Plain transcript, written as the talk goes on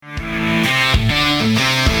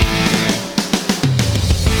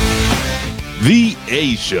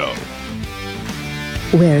A Show.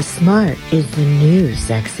 Where smart is the new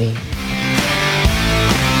sexy.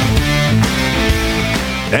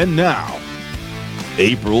 And now,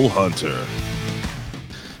 April Hunter.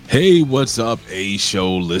 Hey, what's up, A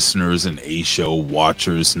Show listeners and A Show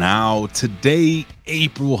watchers? Now, today,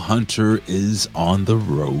 April Hunter is on the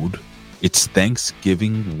road. It's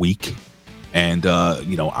Thanksgiving week. And, I'm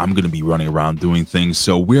going to be running around doing things.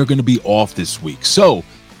 So we're going to be off this week. So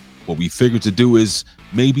what we figured to do is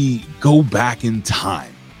maybe go back in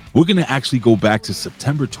time. We're going to actually go back to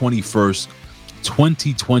September 21st,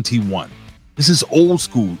 2021. This is old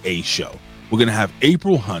school A Show. We're going to have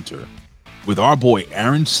April Hunter with our boy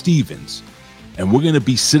Aron Stevens. And we're going to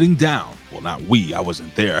be sitting down. Well, not we. I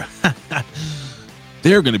wasn't there.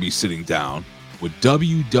 They're going to be sitting down with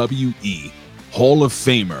WWE Hall of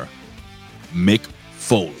Famer Mick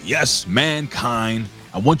Foley. Yes, mankind.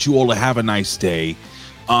 I want you all to have a nice day.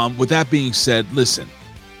 With that being said, listen,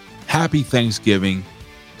 happy Thanksgiving.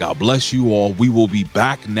 God bless you all. We will be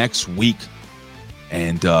back next week.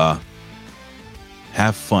 And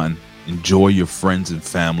have fun. Enjoy your friends and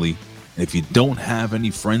family. And if you don't have any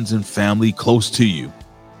friends and family close to you,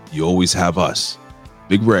 you always have us,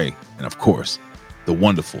 Big Ray, and of course, the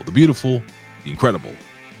wonderful, the beautiful, the incredible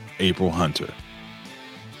April Hunter.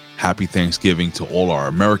 Happy Thanksgiving to all our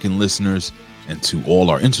American listeners and to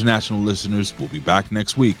all our international listeners. We'll be back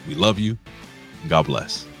next week. We love you. And God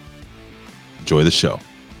bless. Enjoy the show.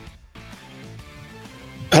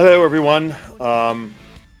 Hello, everyone.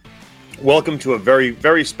 Welcome to a very,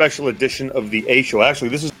 very special edition of the A Show. Actually,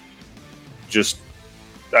 this is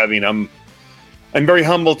I'm very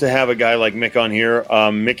humbled to have a guy like Mick on here.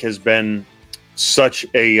 Mick has been such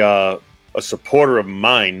a supporter of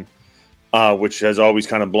mine, which has always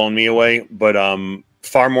kind of blown me away. But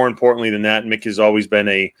far more importantly than that, Mick has always been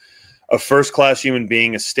a first-class human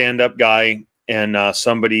being, a stand-up guy, and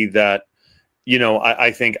somebody that,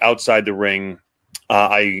 I think outside the ring,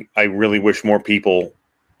 I really wish more people,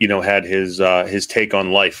 had his take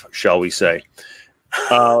on life, shall we say.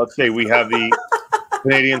 Let's say we have the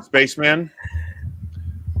Canadian spaceman.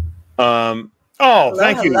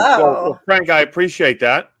 Thank you. Well, Frank, I appreciate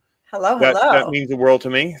that. Hello. That means the world to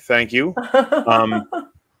me. Thank you.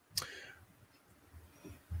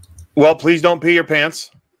 Well, please don't pee your pants.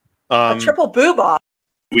 A triple boob off.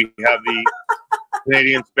 We have the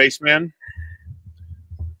Canadian spaceman.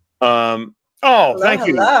 Thank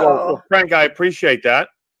you. Well, Frank, I appreciate that.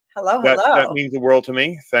 Hello. That means the world to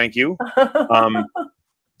me. Thank you.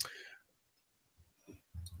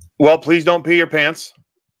 Well, please don't pee your pants.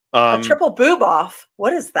 A triple boob off.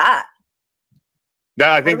 What is that?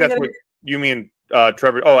 I think that's what you mean,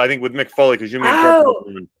 Trevor. Oh, I think with Mick Foley, because you mean Trevor.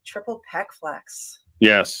 Triple pec flex.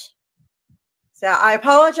 Yes. So I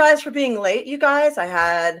apologize for being late, you guys. I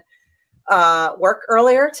had work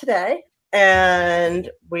earlier today, and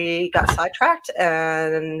we got sidetracked,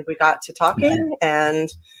 and we got to talking, and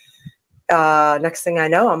next thing I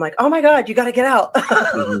know, I'm like, oh my God, you got to get out.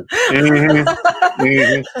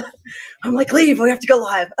 I'm like, leave. We have to go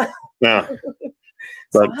live. Yeah.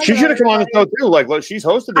 But she should have come on the show too. Like, look, she's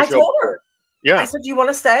hosted the show. I told her. Yeah. I said, do you want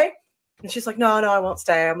to stay? And she's like, no, I won't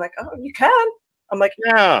stay. I'm like, oh, you can. I'm like,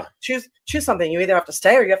 yeah. Choose something. You either have to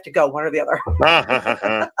stay or you have to go, one or the other.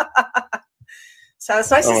 So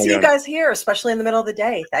it's nice to see you guys here, especially in the middle of the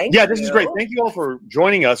day. Thank you. Yeah, this is great. Thank you all for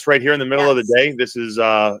joining us right here in the middle of the day. This is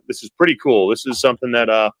pretty cool. This is something that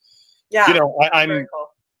I'm cool.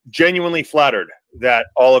 Genuinely flattered that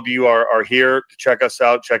all of you are here to check us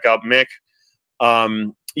out. Check out Mick.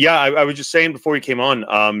 I was just saying before you came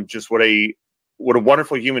on, just what a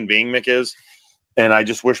wonderful human being Mick is, and I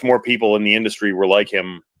just wish more people in the industry were like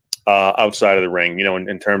him outside of the ring.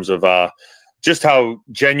 In terms of just how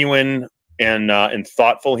genuine and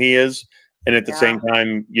thoughtful he is, and at the same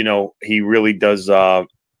time, he really does.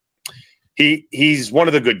 He's one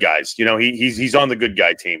of the good guys. He's on the good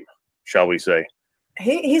guy team, shall we say?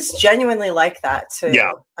 He's genuinely like that too.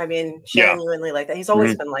 Yeah, I mean, genuinely like that. He's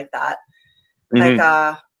always been like that. Like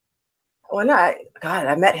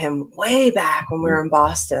I met him way back when we were in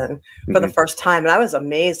Boston for the first time, and I was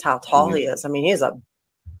amazed how tall he is. I mean, he's a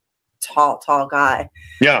tall guy.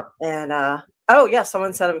 Yeah. And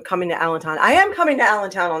someone said I'm coming to Allentown. I am coming to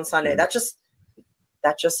Allentown on Sunday. That just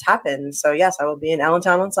happened. So yes, I will be in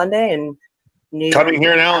Allentown on Sunday and coming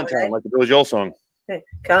here in Allentown, like the Billy Joel song.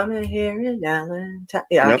 Coming here in Allentown.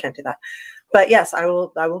 Yeah, I can't do that. But yes, I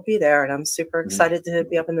will be there, and I'm super excited to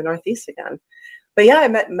be up in the Northeast again. But yeah, I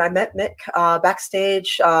met Mick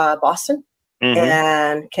backstage Boston,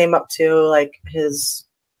 and came up to his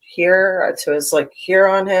here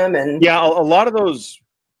on him, and a lot of those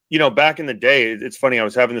back in the day, it's funny. I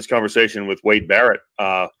was having this conversation with Wade Barrett.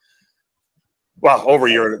 Over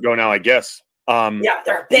a year ago now, I guess.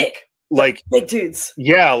 They're big. Like big dudes.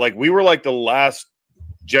 Yeah, like we were like the last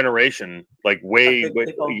generation, like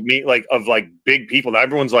of like big people.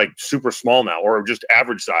 Everyone's like super small now, or just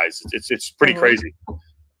average size. It's pretty crazy.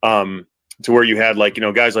 To where you had like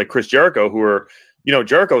guys like Chris Jericho, who are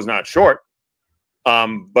Jericho's not short,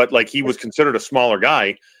 but like he was considered a smaller guy.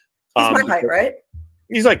 He's my height, right?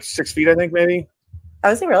 He's like 6 feet, I think, maybe.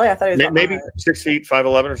 Oh, is he really? I thought he was maybe 6 feet,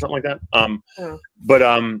 5'11" or something like that. But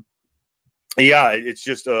it's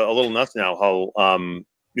just a little nuts now how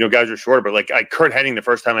guys are shorter. But like Kurt Hennig, the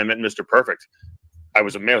first time I met Mr. Perfect, I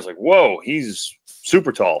was amazed. I was like, whoa, he's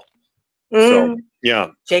super tall. So yeah,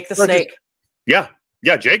 Jake the Snake. Yeah,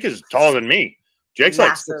 Jake is taller than me. Jake's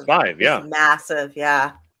massive. Like 6'5". Yeah, he's massive.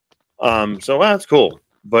 Yeah. So that's cool.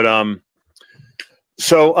 But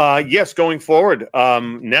yes, going forward,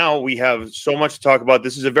 now we have so much to talk about.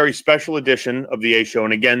 This is a very special edition of the A Show.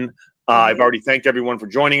 And again, I've already thanked everyone for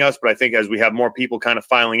joining us, but I think as we have more people kind of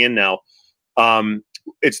filing in now,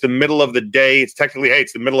 it's the middle of the day. It's technically,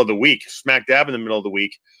 it's the middle of the week, smack dab in the middle of the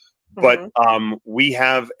week. But we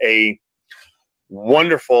have a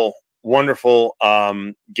wonderful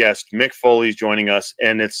guest. Mick Foley's joining us,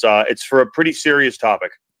 and it's for a pretty serious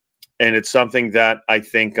topic. And it's something that I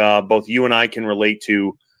think both you and I can relate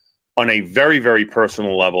to on a very, very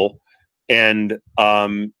personal level. And,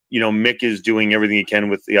 Mick is doing everything he can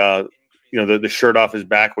with the shirt off his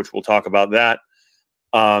back, which we'll talk about that.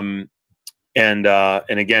 And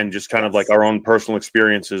again, just kind of like our own personal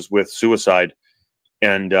experiences with suicide.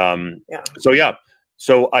 And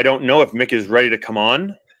so I don't know if Mick is ready to come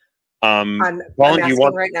on. I'm Colin,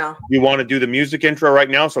 right now. You want to do the music intro right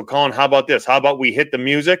now? So Colin, how about this? How about we hit the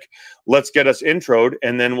music? Let's get us introed,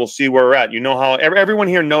 and then we'll see where we're at. You know how everyone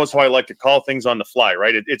here knows how I like to call things on the fly,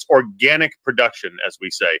 right? It's organic production, as we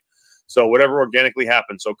say. So whatever organically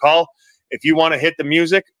happens. So Col, if you want to hit the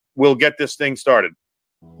music, we'll get this thing started.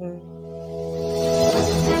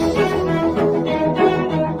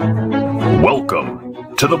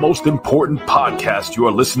 Welcome to the most important podcast you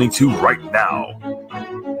are listening to right now.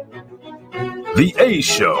 The A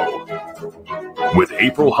Show with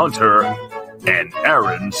April Hunter and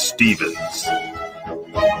Aron Stevens.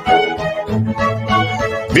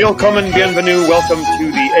 Willkommen, bienvenue, welcome to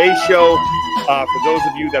the A Show. For those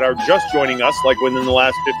of you that are just joining us, like within the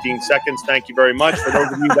last 15 seconds, thank you very much. For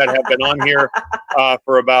those of you that have been on here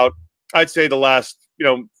for about, I'd say the last,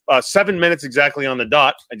 7 minutes exactly on the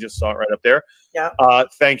dot. I just saw it right up there. Yeah.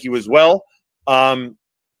 Thank you as well.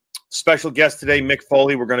 Special guest today, Mick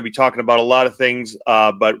Foley. We're going to be talking about a lot of things,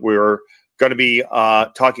 but we're going to be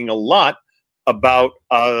talking a lot about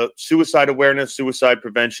suicide awareness, suicide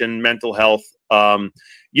prevention, mental health.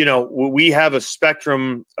 We have a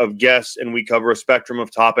spectrum of guests, and we cover a spectrum of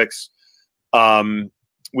topics.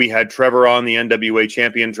 We had Trevor on, the NWA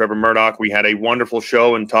champion, Trevor Murdoch. We had a wonderful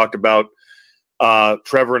show and talked about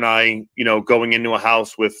Trevor and I, going into a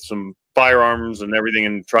house with some firearms and everything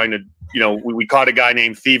and trying to, we caught a guy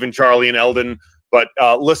named Thieving Charlie in Eldon, but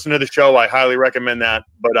listen to the show. I highly recommend that.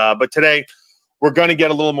 But today we're going to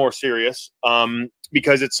get a little more serious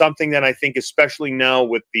because it's something that I think, especially now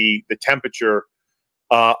with the temperature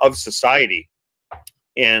of society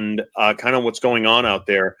and kind of what's going on out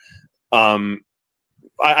there,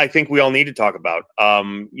 I think we all need to talk about.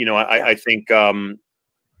 I think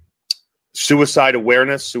suicide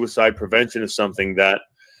awareness, suicide prevention is something that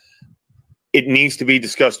it needs to be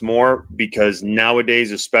discussed more, because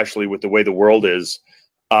nowadays, especially with the way the world is,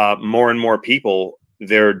 more and more people,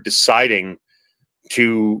 they're deciding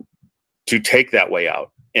to take that way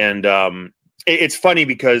out. And it's funny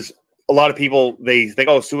because a lot of people, they think,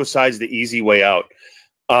 oh, suicide's the easy way out.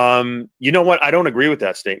 You know what? I don't agree with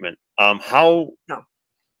that statement. No.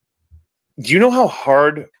 Do you know how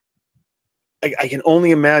hard I can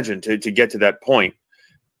only imagine to get to that point?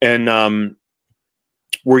 And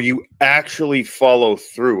where you actually follow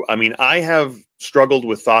through. I mean, I have struggled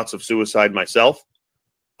with thoughts of suicide myself.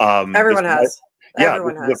 Everyone has.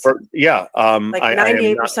 Everyone has. Like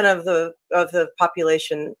 98% of the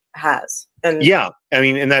population has. And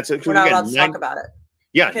and that's we're not allowed to talk about it.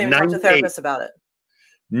 Yeah, you can't even talk to therapists about it.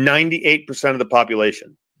 98% of the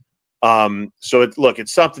population. So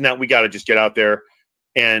it's something that we got to just get out there,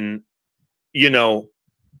 and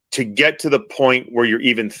to get to the point where you're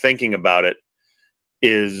even thinking about it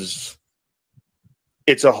it's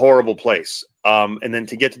a horrible place. And then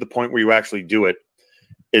to get to the point where you actually do it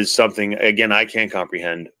is something, again, I can't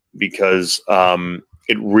comprehend, because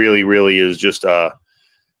it really, really is just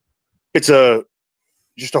it's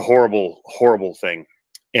just a horrible, horrible thing.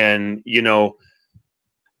 And,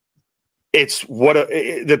 it's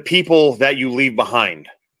the people that you leave behind.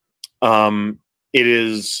 It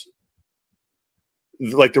is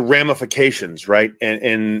like the ramifications, right?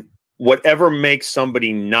 And whatever makes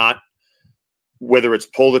somebody not, whether it's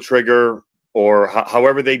pull the trigger or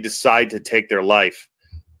however they decide to take their life,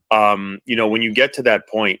 when you get to that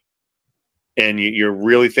point and you're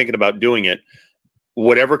really thinking about doing it,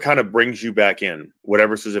 whatever kind of brings you back in,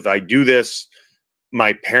 whatever says, if I do this,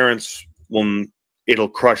 my parents it'll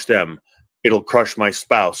crush them. It'll crush my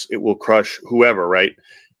spouse. It will crush whoever, right?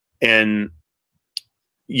 And,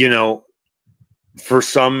 for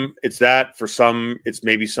some, it's that. For some, it's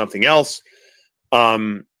maybe something else.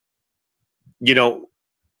 Why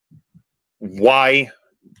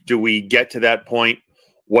do we get to that point?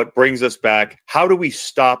 What brings us back? How do we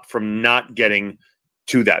stop from not getting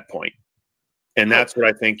to that point? And that's what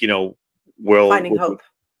I think, finding hope.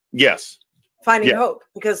 Yes. Finding hope.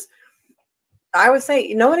 Because I would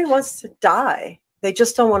say nobody wants to die. They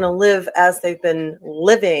just don't want to live as they've been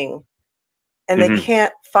living, and they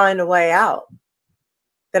can't find a way out.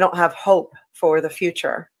 They don't have hope for the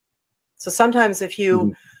future. So sometimes if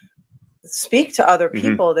you speak to other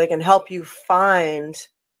people, they can help you find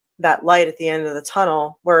that light at the end of the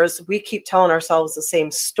tunnel. Whereas we keep telling ourselves the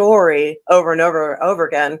same story over and over and over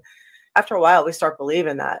again. After a while, we start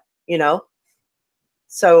believing that,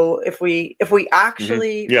 So if we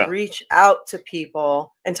actually reach out to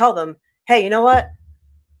people and tell them, hey, you know what?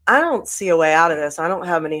 I don't see a way out of this. I don't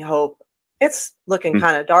have any hope. It's looking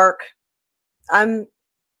kind of dark. I'm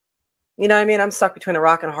stuck between a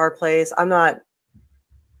rock and a hard place. I'm not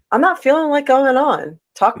feeling like going on.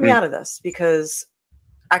 Talk me out of this, because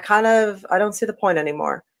I don't see the point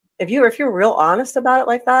anymore. If you're real honest about it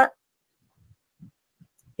like that,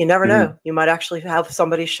 you never know. You might actually have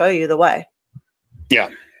somebody show you the way. Yeah.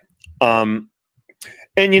 And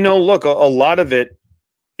look, a lot of it,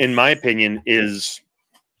 in my opinion, is,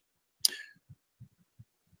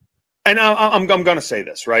 and I'm going to say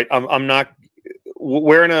this, right? I'm not,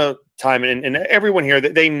 we're in a time, and everyone here,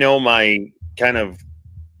 they know my kind of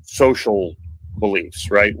social beliefs,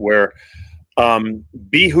 right? Where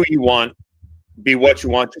be who you want, be what you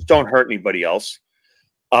want, just don't hurt anybody else.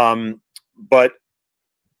 But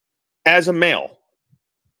as a male,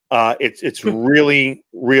 it's really,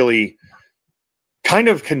 really kind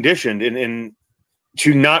of conditioned in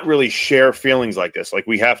to not really share feelings like this. Like,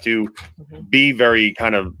 we have to be very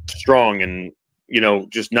kind of strong and,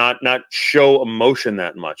 just not show emotion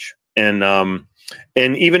that much. And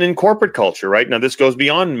even in corporate culture, right? Now, this goes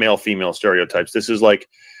beyond male-female stereotypes. This is like,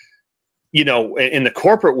 in the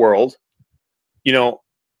corporate world,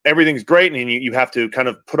 everything's great. And you have to kind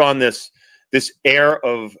of put on this air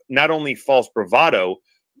of not only false bravado,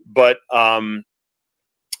 but,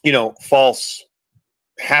 false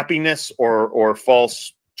happiness or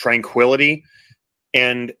false tranquility.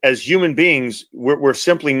 And as human beings, we're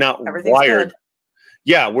simply not wired. Good.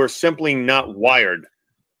 Yeah, we're simply not wired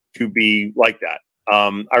to be like that.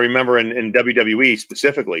 I remember in WWE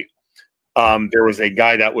specifically, there was a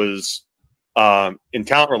guy that was in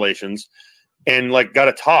talent relations and got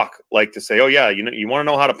to talk, to say, oh yeah, you want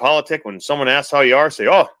to know how to politic? When someone asks how you are, say,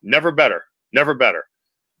 oh, never better.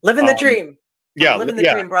 Living the dream. Yeah. Living the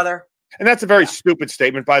dream, brother. And that's a very stupid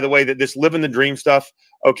statement, by the way, that this living the dream stuff.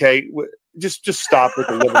 Okay. Just stop with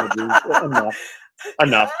the living the dream.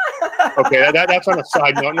 Enough. Okay. That's on a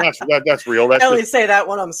side note. That's real. I only say that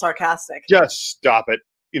when I'm sarcastic. Just stop it.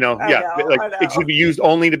 It should be used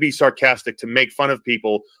only to be sarcastic, to make fun of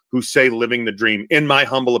people who say living the dream, in my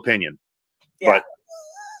humble opinion. Yeah.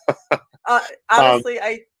 But honestly,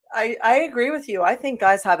 I agree with you. I think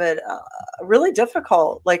guys have it really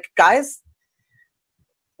difficult. Like, guys,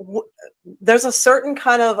 there's a certain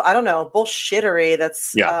kind of, I don't know, bullshittery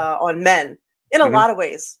that's on men in a lot of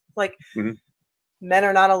ways. Like, men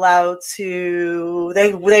are not allowed to,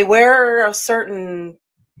 they wear a certain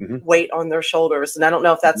weight on their shoulders. And I don't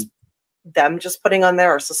know if that's them just putting on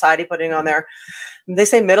there or society putting on there. They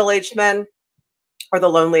say middle-aged men are the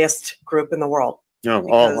loneliest group in the world. No,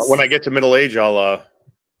 when I get to middle age, I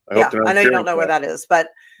hope to. I know you don't know where that is, but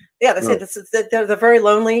yeah, they say they're very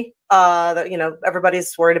lonely.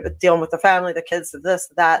 Everybody's worried about dealing with the family, the kids, this,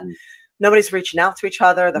 that. Nobody's reaching out to each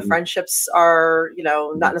other. The friendships are,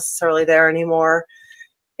 not necessarily there anymore.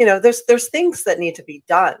 There's things that need to be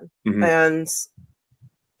done, and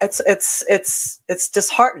it's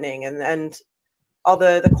disheartening, and all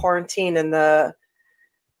the quarantine and the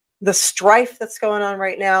strife that's going on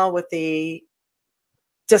right now with the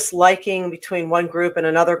disliking between one group and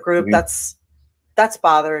another group, that's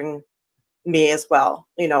bothering me as well.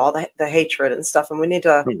 All the hatred and stuff, and we need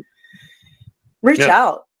to reach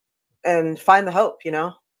out and find the hope.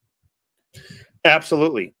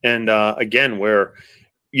 Absolutely. And again, where,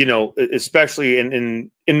 especially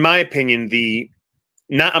in my opinion,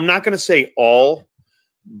 I'm not going to say all,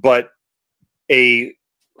 but a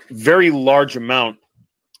very large amount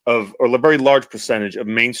or a very large percentage of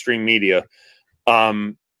mainstream media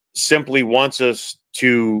simply wants us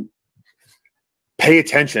to pay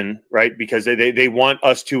attention, right? Because they want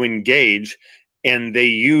us to engage, and they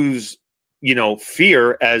use,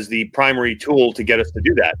 fear as the primary tool to get us to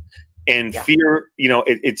do that. And fear,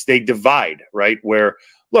 they divide, right? Where,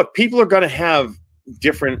 look, people are going to have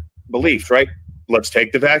different beliefs, right? Let's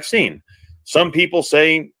take the vaccine. Some people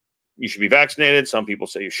say you should be vaccinated. Some people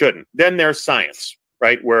say you shouldn't. Then there's science,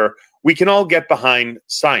 right? Where we can all get behind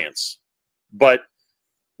science, but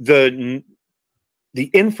the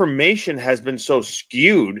information has been so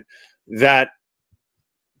skewed that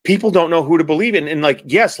people don't know who to believe in. And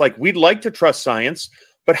yes, we'd like to trust science,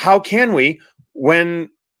 but how can we when,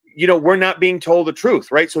 we're not being told the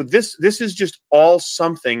truth, right? So this is just all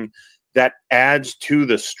something that adds to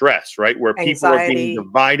the stress, right? Where people are being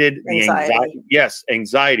divided.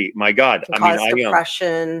 Anxiety. My God.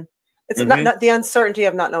 Depression. It's not the uncertainty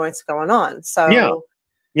of not knowing what's going on. So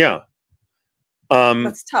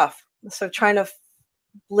that's tough. So trying to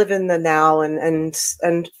live in the now and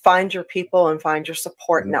find your people and find your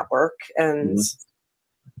support network. And,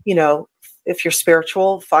 if you're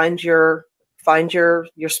spiritual, find your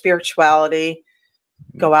spirituality,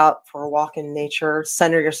 go out for a walk in nature,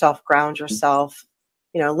 center yourself, ground yourself,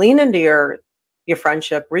 lean into your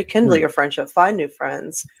friendship, rekindle your friendship, find new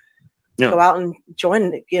friends, go out and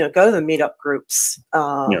join, go to the meetup groups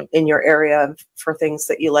in your area for things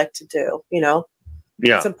that you like to do,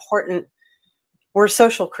 It's important. We're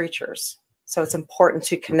social creatures, so it's important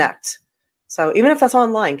to connect. So even if that's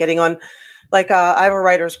online, getting on, I have a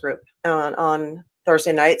writers group on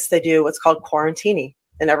Thursday nights. They do what's called quarantini,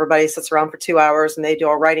 and everybody sits around for 2 hours and they do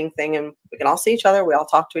a writing thing, and we can all see each other. We all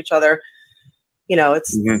talk to each other.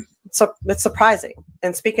 It's surprising.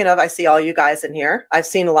 And speaking of, I see all you guys in here. I've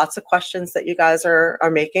seen lots of questions that you guys are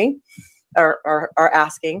making or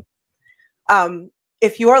asking.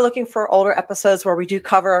 If you are looking for older episodes where we do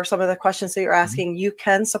cover some of the questions that you're asking, you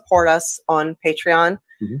can support us on Patreon.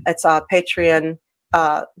 It's patreon.com,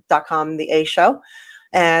 the A Show.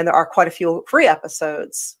 And there are quite a few free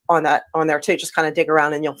episodes on there too. Just kind of dig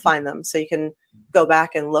around and you'll find them. So you can go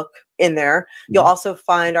back and look in there. You'll also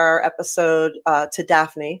find our episode to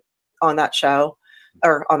Daphne on that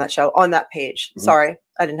page. Sorry,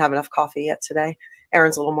 I didn't have enough coffee yet today.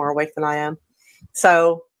 Aaron's a little more awake than I am.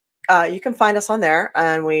 So you can find us on there,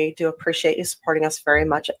 and we do appreciate you supporting us very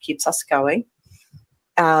much. It keeps us going.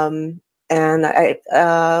 And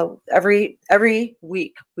every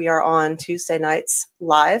week we are on Tuesday nights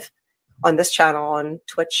live on this channel on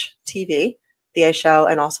Twitch TV, the A Show,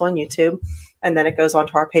 and also on YouTube. And then it goes on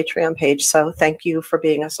to our Patreon page. So thank you for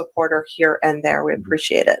being a supporter here and there. We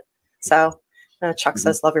appreciate it. So Chuck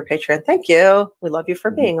says, love your Patreon. Thank you. We love you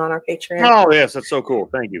for being on our Patreon. Oh, yes. That's so cool.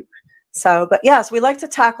 Thank you. So, but yes, we like to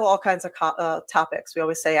tackle all kinds of topics. We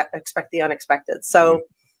always say expect the unexpected. So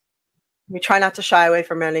we try not to shy away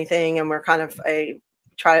from anything. And we're kind of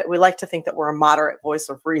we like to think that we're a moderate voice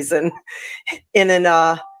of reason in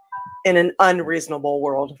an unreasonable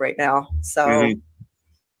world right now. So,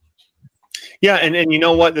 yeah. And you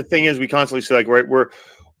know what? The thing is, we constantly say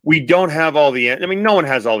we don't have all the answers. I mean, no one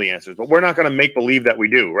has all the answers, but we're not going to make believe that we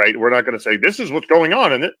do, right? We're not going to say, this is what's going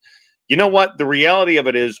on. And you know what? The reality of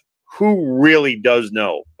it is, who really does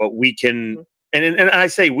know? But we can, and I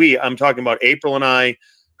say we, I'm talking about April and I,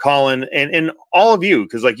 Colin, and all of you,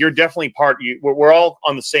 because you're definitely we're all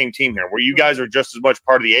on the same team here, where you guys are just as much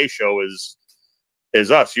part of the A Show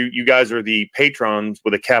as us. You guys are the patrons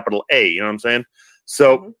with a capital A, you know what I'm saying?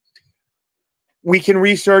 So we can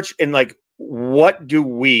research and what do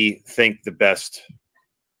we think the best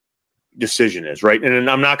decision is, right? And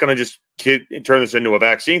I'm not going to just turn this into a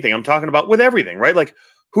vaccine thing. I'm talking about with everything, right?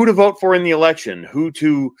 Who to vote for in the election, who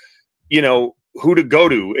to go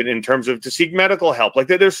to in terms of to seek medical help.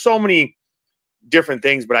 There's so many different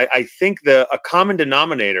things, but I think a common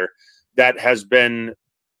denominator that has been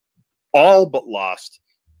all but lost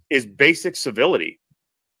is basic civility.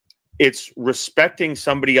 It's respecting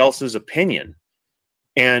somebody else's opinion.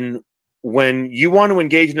 And when you want to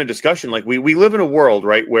engage in a discussion, we live in a world,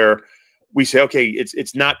 right, where we say, okay,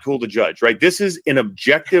 it's not cool to judge, right? This is an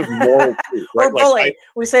objective moral truth, right? Or bully.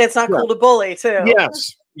 We say it's not cool to bully too.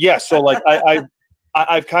 Yes. So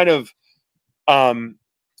I've kind of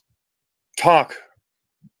talk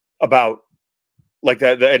about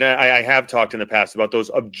that, and I have talked in the past about those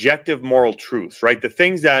objective moral truths, right? The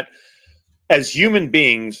things that as human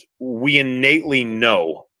beings we innately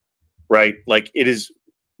know, right? Like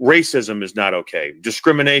racism is not okay.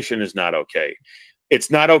 Discrimination is not okay.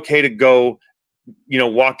 It's not okay to go,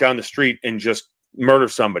 walk down the street and just murder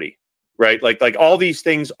somebody, right? Like all these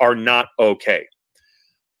things are not okay.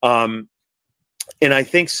 And I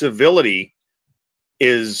think civility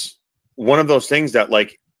is one of those things that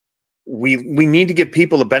like we need to give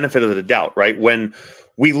people the benefit of the doubt, right? When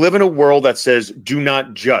we live in a world that says, do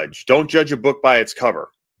not judge, don't judge a book by its cover.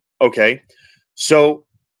 Okay. So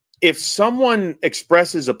if someone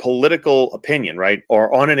expresses a political opinion, right,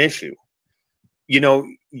 or on an issue,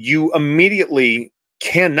 you immediately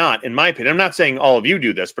cannot, in my opinion, I'm not saying all of you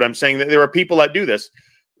do this, but I'm saying that there are people that do this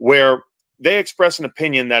where they express an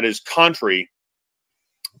opinion that is contrary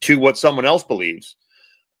to what someone else believes.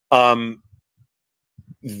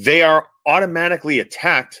 They are automatically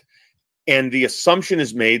attacked, and the assumption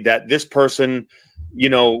is made that this person,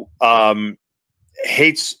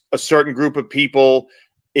 hates a certain group of people,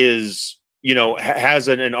 is, has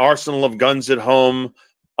an arsenal of guns at home,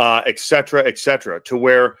 et cetera, to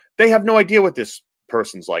where they have no idea what this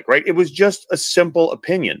person's like, right? It was just a simple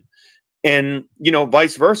opinion. And,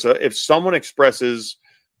 vice versa, if someone expresses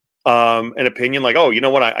an opinion like, oh, you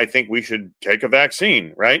know what, I think we should take a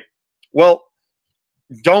vaccine, right? Well,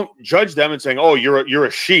 don't judge them and saying, oh, you're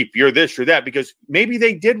a sheep, you're this, you're that, because maybe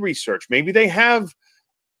they did research, maybe they have,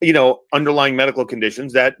 underlying medical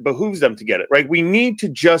conditions that behooves them to get it, right? We need to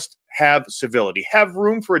just have civility, have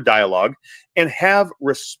room for a dialogue, and have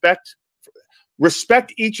respect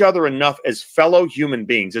each other enough as fellow human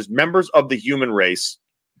beings, as members of the human race,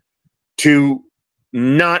 to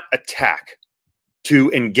not attack, to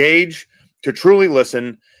engage, to truly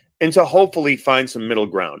listen, and to hopefully find some middle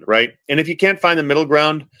ground, right? And if you can't find the middle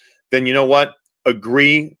ground, then you know what?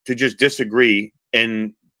 Agree to just disagree,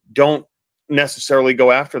 and don't necessarily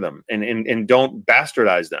go after them, and don't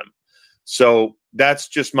bastardize them. So that's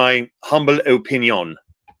just my humble opinion.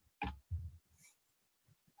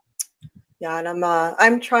 Yeah, and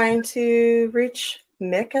I'm trying to reach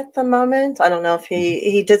Mick at the moment. I don't know if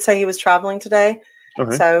he did say he was traveling today.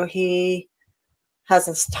 Okay. So he has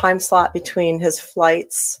this time slot between his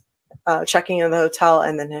flights, checking in the hotel,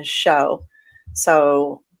 and then his show.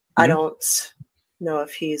 So I don't know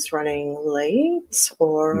if he's running late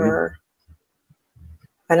or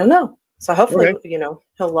I don't know. So hopefully,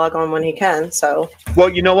 he'll log on when he can. So, well,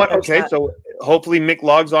 you know what? Okay. So hopefully Mick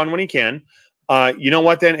logs on when he can. You know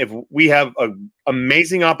what, then, if we have an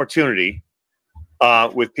amazing opportunity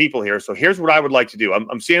with people here. So here's what I would like to do.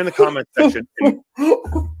 I'm seeing in the comment section.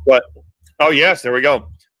 What? Oh, yes. There we go.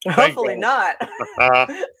 Hopefully not.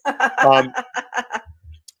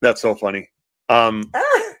 That's so funny.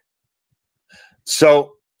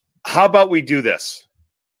 So how about we do this?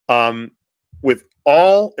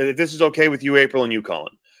 If this is okay with you, April, and you,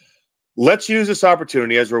 Colin, let's use this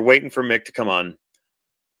opportunity as we're waiting for Mick to come on.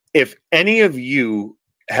 If any of you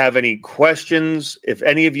have any questions, if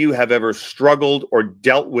any of you have ever struggled or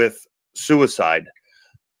dealt with suicide,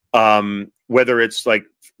 whether it's like,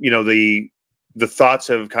 the thoughts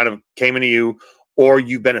have kind of came into you, or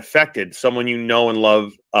you've been affected, someone you know and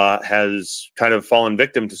love has kind of fallen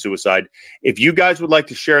victim to suicide. If you guys would like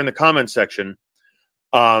to share in the comment section,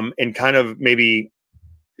 and kind of maybe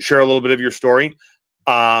share a little bit of your story,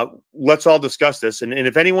 let's all discuss this. And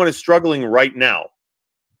if anyone is struggling right now,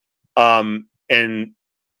 and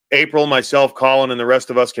April, myself, Colin, and the rest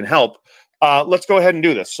of us can help, let's go ahead and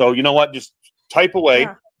do this. So you know what? Just type away.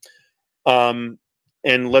 Yeah.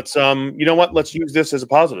 And let's, let's use this as a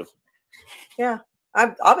positive. Yeah.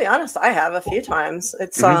 I'll be honest. I have a few times.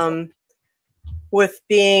 It's, with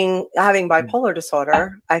having bipolar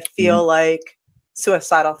disorder, I feel like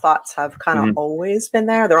suicidal thoughts have kind of always been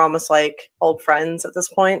there. They're almost like old friends at this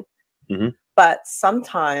point. But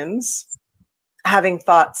sometimes having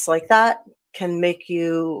thoughts like that can make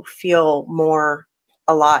you feel more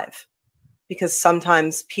alive, because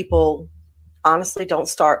sometimes people honestly don't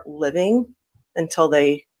start living until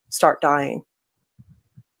they start dying.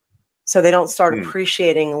 So they don't start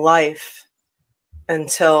appreciating life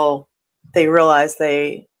until they realize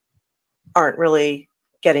they aren't really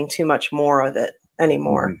getting too much more of it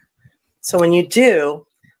anymore. So when you do,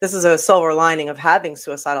 this is a silver lining of having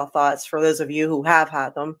suicidal thoughts for those of you who have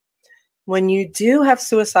had them. When you do have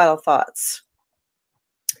suicidal thoughts,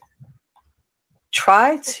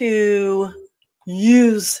 try to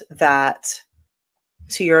use that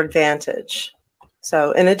to your advantage.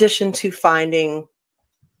 So in addition to finding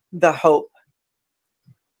the hope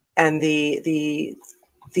and the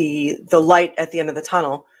light at the end of the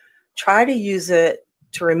tunnel, try to use it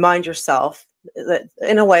to remind yourself that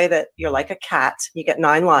in a way that you're like a cat, you get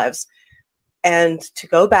 9 lives, and to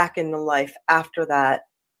go back into life after that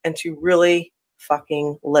and to really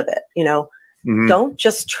fucking live it. You know, don't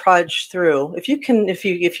just trudge through. If you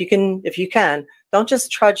can, don't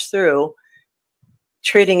just trudge through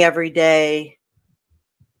treating every day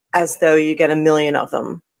as though you get a million of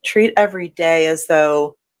them. Treat every day as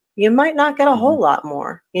though you might not get a whole lot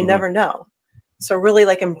more. You never know. So really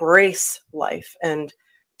like embrace life and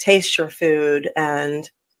taste your food and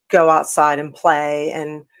go outside and play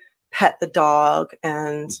and pet the dog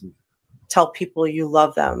and tell people you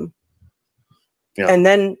love them. Yeah. And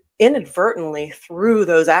then inadvertently through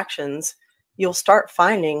those actions, you'll start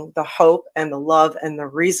finding the hope and the love and the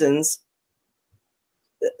reasons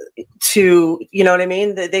to, you know what I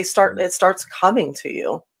mean? It starts coming to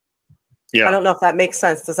you. Yeah. I don't know if that makes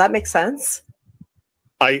sense. Does that make sense?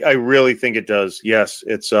 I really think it does. Yes.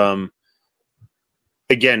 It's,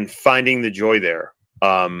 again, finding the joy there.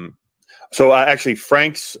 So actually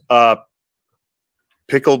Frank's,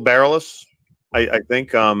 pickled barrelus, I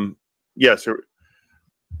think, yes.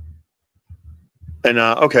 And,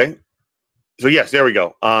 okay. So yes, there we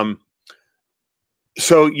go.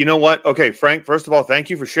 So you know what? Okay, Frank, first of all, thank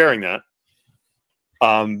you for sharing that.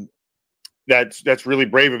 That's really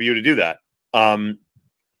brave of you to do that. And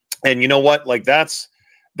you know what? Like that's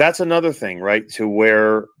another thing, right? To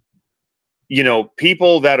where, you know,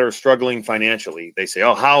 people that are struggling financially, they say,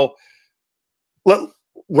 oh,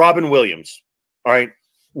 Robin Williams. All right.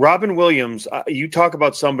 Robin Williams, you talk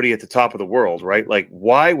about somebody at the top of the world, right? Like,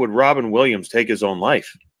 why would Robin Williams take his own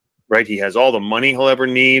life? Right? He has all the money he'll ever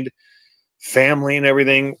need, family and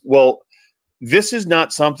everything. Well, this is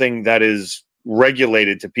not something that is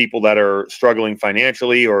regulated to people that are struggling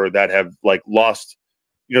financially or that have like lost,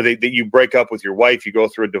 you know, that you break up with your wife, you go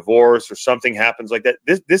through a divorce or something happens like that.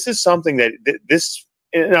 This is something that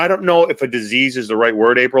and I don't know if a disease is the right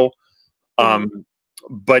word, April,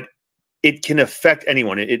 but it can affect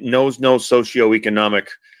anyone. It knows no socioeconomic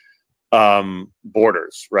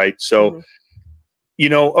borders, right? So, you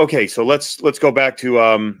know, okay, so let's go back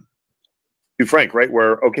to Frank, right?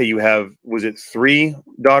 Where you have, was it 3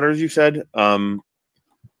 daughters? You said,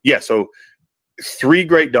 yeah. So 3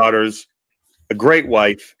 great daughters, a great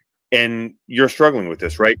wife, and you're struggling with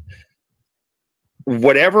this, right?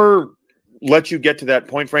 Whatever lets you get to that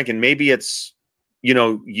point, Frank, and maybe it's, you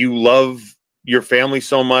know, you love your family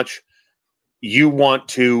so much. You want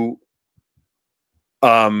to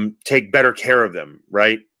take better care of them,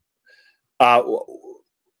 right?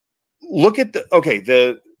 Look at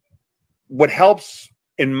what helps,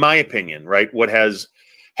 in my opinion, right? What has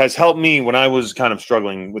helped me when I was kind of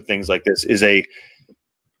struggling with things like this is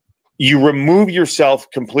you remove yourself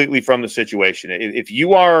completely from the situation. If you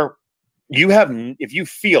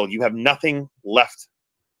feel you have nothing left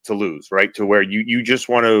to lose, right? To where you just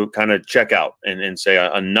want to kind of check out and say,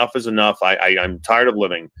 enough is enough. I'm tired of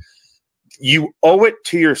living. You owe it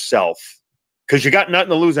to yourself, because you got nothing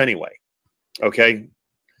to lose anyway. Okay.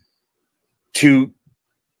 To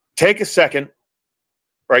take a second,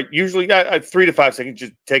 right? Usually 3 to 5 seconds,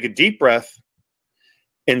 just take a deep breath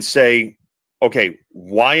and say, okay,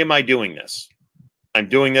 why am I doing this? I'm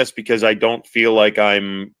doing this because I don't feel like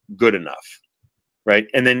I'm good enough. Right.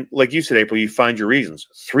 And then, like you said, April, you find your reasons.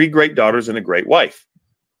 3 great daughters and a great wife.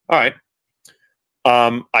 All right.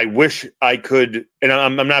 I wish I could, and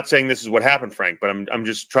I'm not saying this is what happened, Frank, but I'm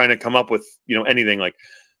just trying to come up with, you know, anything like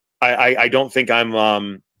I don't think I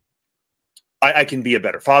can be a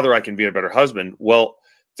better father. I can be a better husband. Well,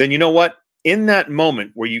 then you know what? In that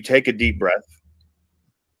moment where you take a deep breath,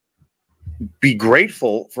 be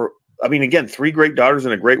grateful for, I mean, again, 3 great daughters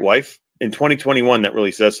and a great wife in 2021, that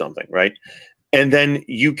really says something, right? And then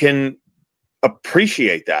you can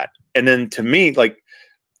appreciate that. And then to me, like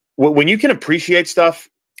when you can appreciate stuff,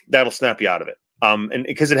 that'll snap you out of it. And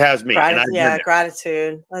because it has me.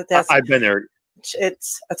 Gratitude. Like I've been there.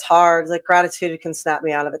 It's hard. Like gratitude can snap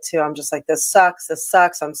me out of it too. I'm just like, this sucks.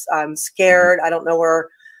 I'm scared. I don't know where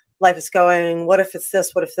life is going. What if it's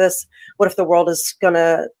this? What if this? What if the world is going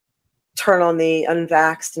to turn on the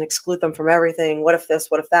unvaxxed and exclude them from everything? What if this?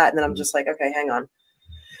 What if that? And then I'm just like, okay, hang on.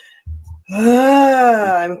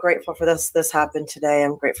 I'm grateful for this. This happened today.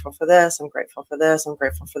 I'm grateful for this. I'm grateful for this. I'm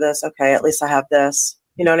grateful for this. Okay, at least I have this.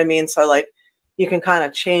 You know what I mean? So like you can kind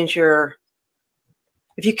of change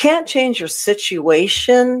if you can't change your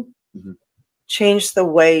situation, change the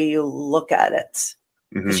way you look at it.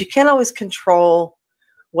 Because you can't always control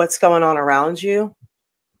what's going on around you,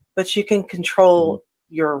 but you can control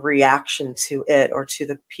your reaction to it or to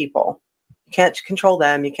the people. You can't control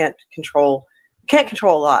them. You can't control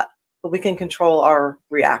a lot. But we can control our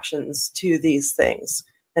reactions to these things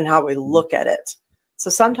and how we look at it. So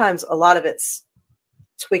sometimes a lot of it's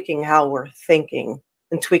tweaking how we're thinking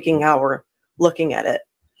and tweaking how we're looking at it.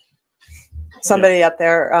 Somebody up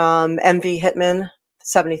there, MV Hitman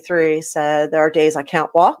 73 said, there are days I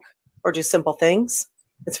can't walk or do simple things.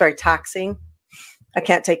 It's very taxing. I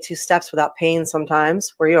can't take 2 steps without pain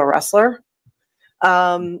sometimes. Were you a wrestler?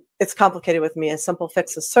 It's complicated with me. A simple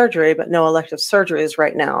fix is surgery, but no elective surgeries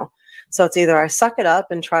right now. So it's either I suck it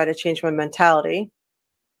up and try to change my mentality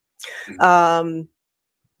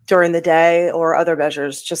during the day or other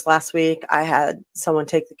measures. Just last week, I had someone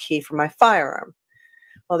take the key from my firearm.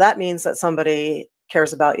 Well, that means that somebody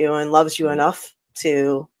cares about you and loves you enough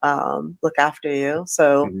to look after you.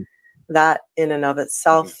 So that in and of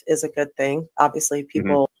itself is a good thing. Obviously,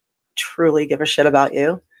 people truly give a shit about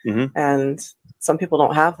you. And some people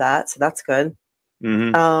don't have that. So that's good.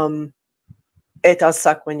 It does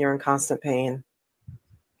suck when you're in constant pain.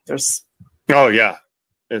 Oh yeah.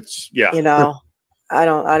 It's you know, I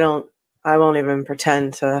won't even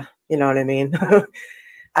pretend to, you know what I mean?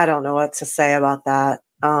 I don't know what to say about that.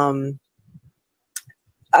 I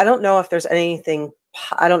don't know if there's anything,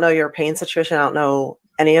 I don't know your pain situation. I don't know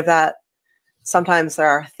any of that. Sometimes there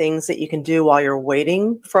are things that you can do while you're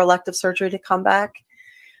waiting for elective surgery to come back,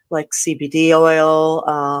 like CBD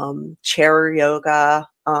oil, chair yoga,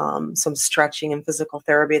 some stretching and physical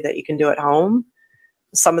therapy that you can do at home.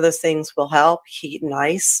 Some of those things will help. Heat and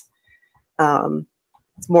ice.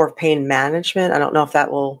 It's more of pain management. I don't know if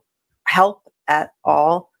that will help at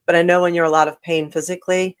all, but I know when you're a lot of pain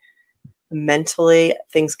physically, mentally,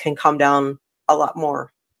 things can come down a lot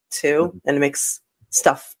more too, and it makes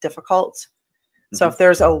stuff difficult. So if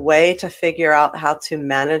there's a way to figure out how to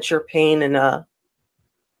manage your pain in a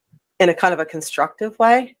kind of a constructive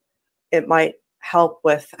way, it might help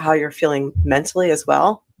with how you're feeling mentally as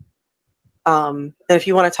well. And if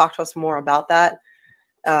you want to talk to us more about that,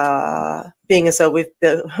 being as though we've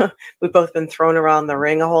both been thrown around the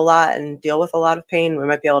ring a whole lot and deal with a lot of pain, we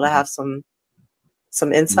might be able to have some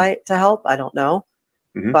insight to help. I don't know,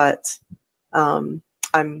 but I'm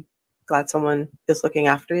glad someone is looking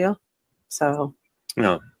after you. So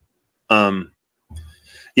yeah,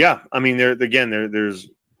 I mean, there's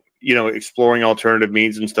exploring alternative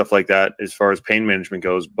means and stuff like that as far as pain management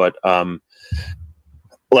goes. But and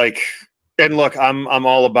look, I'm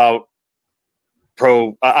all about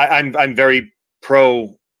I'm very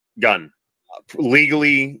pro gun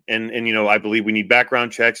legally, and I believe we need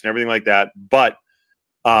background checks and everything like that. But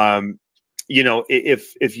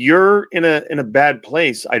if you're in a bad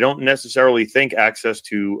place, I don't necessarily think access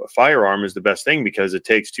to a firearm is the best thing, because it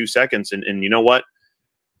takes 2 seconds. And you know what?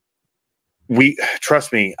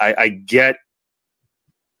 Trust me, I get,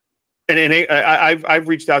 and I've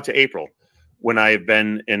reached out to April when I have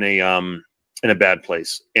been in a bad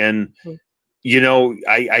place, and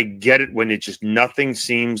I get it when it just nothing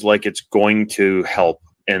seems like it's going to help,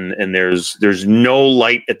 and there's no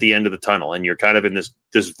light at the end of the tunnel, and you're kind of in this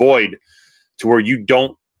void to where you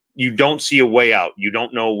don't see a way out. You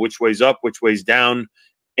don't know which way's up, which way's down,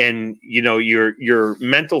 and your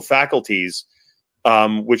mental faculties,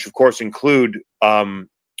 which of course include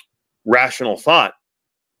rational thought,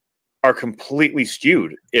 are completely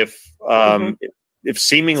skewed if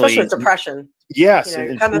seemingly, especially with depression. Yes,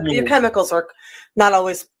 your chemicals are not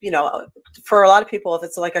always, for a lot of people, if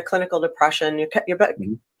it's like a clinical depression, your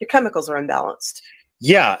chemicals are imbalanced.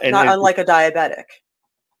 Yeah, and not unlike a diabetic.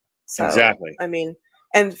 So, exactly. I mean,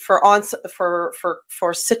 and for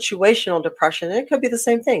situational depression, it could be the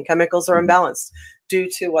same thing. Chemicals are imbalanced due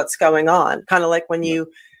to what's going on. Kind of like when you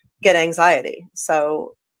get anxiety.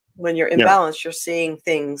 So when you're imbalanced, you're seeing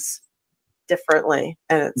things differently,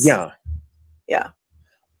 and it's So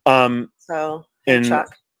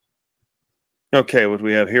Chuck. Okay, what do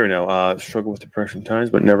we have here now? Struggle with depression times,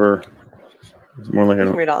 but never. It's more like I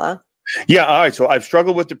don't read all that. Yeah, all right. So I've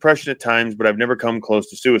struggled with depression at times, but I've never come close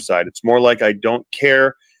to suicide. It's more like I don't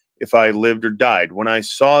care if I lived or died. When I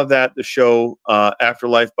saw the show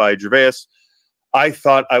Afterlife by Gervais, I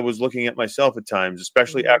thought I was looking at myself at times,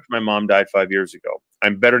 especially after my mom died 5 years ago.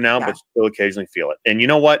 I'm better now, but still occasionally feel it. And you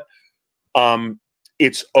know what?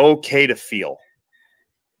 It's okay to feel.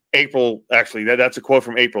 April, actually, that's a quote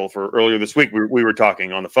from April for earlier this week. We were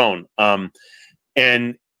talking on the phone.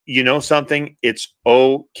 And you know something? It's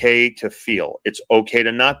okay to feel. It's okay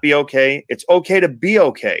to not be okay. It's okay to be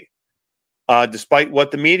okay, despite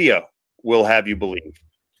what the media will have you believe.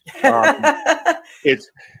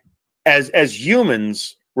 It's as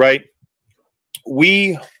humans, right?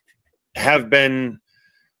 We have been,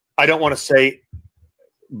 I don't want to say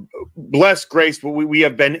blessed, graced, but we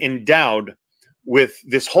have been endowed with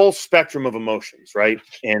this whole spectrum of emotions, right?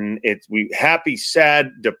 And we happy, sad,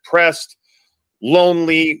 depressed,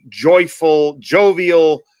 lonely, joyful,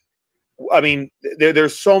 jovial. I mean,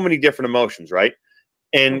 there's so many different emotions, right?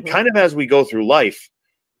 And kind of as we go through life,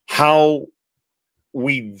 how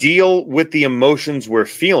we deal with the emotions we're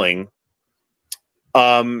feeling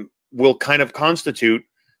will kind of constitute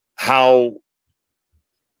how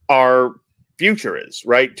our future is,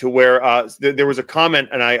 right? To where there was a comment,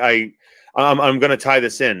 and I'm going to tie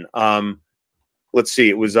this in. Let's see.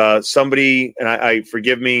 It was somebody, and I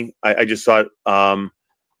forgive me. I just saw it.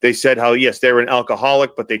 They said how, yes, they were an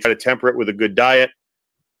alcoholic, but they try to temper it with a good diet.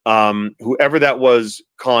 Whoever that was,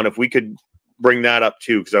 Colin, if we could bring that up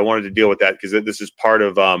too, because I wanted to deal with that, because this is part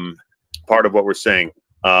of what we're saying.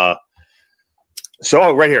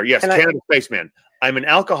 So right here, yes, Canada Spaceman. I'm an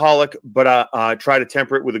alcoholic, but I try to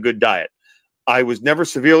temper it with a good diet. I was never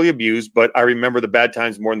severely abused, but I remember the bad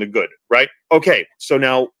times more than the good, right? Okay, so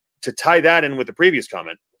now to tie that in with the previous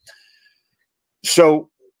comment.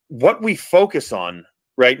 So what we focus on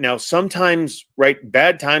right now, sometimes, right,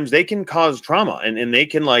 bad times, they can cause trauma, and they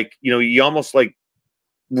can, like, you almost like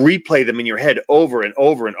replay them in your head over and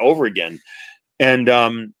over and over again.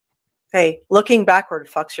 And hey, looking backward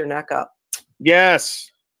fucks your neck up.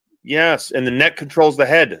 Yes. And the neck controls the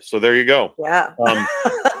head. So there you go. Yeah.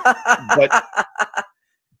 But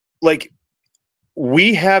like,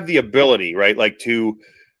 we have the ability, right? Like to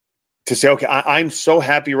say, okay, I'm so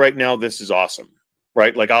happy right now. This is awesome.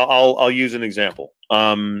 Right. Like I'll use an example.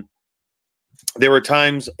 There were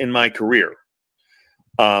times in my career,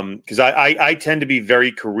 because I tend to be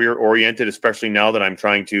very career oriented, especially now that I'm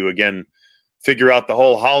trying to, again, figure out the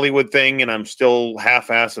whole Hollywood thing, and I'm still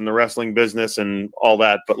half-assed in the wrestling business and all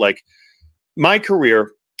that. But like my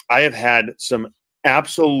career, I have had some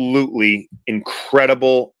absolutely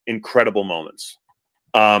incredible moments.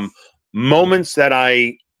 Moments that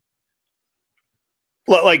I,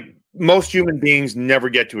 like, most human beings never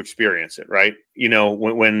get to experience it, right?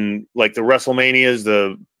 When like the WrestleManias,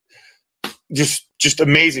 the just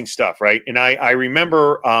amazing stuff, right? And I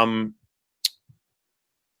remember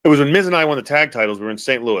it was when Miz and I won the tag titles. We were in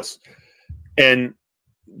St. Louis, and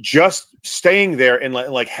just staying there and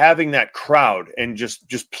like having that crowd and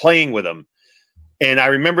just playing with them. And I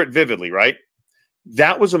remember it vividly, right?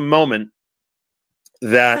 That was a moment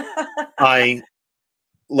that I,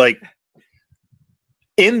 like,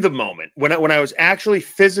 in the moment, when I was actually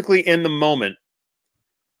physically in the moment,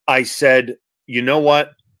 I said, you know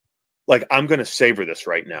what? Like, I'm going to savor this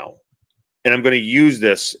right now. And I'm going to use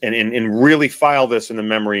this and really file this in the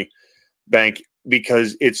memory bank,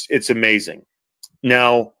 because it's amazing.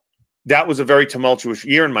 Now, that was a very tumultuous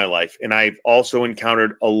year in my life. And I've also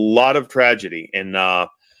encountered a lot of tragedy. And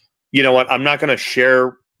you know what? I'm not going to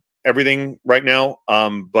share everything right now,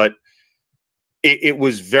 but it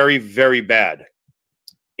was very, very bad.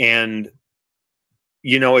 And,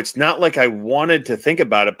 it's not like I wanted to think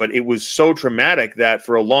about it, but it was so traumatic that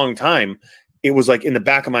for a long time, it was like in the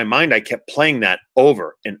back of my mind, I kept playing that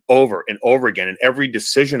over and over and over again. And every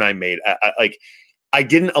decision I made, I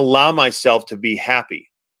didn't allow myself to be happy.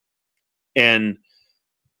 And,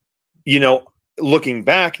 looking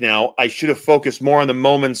back now, I should have focused more on the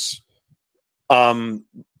moments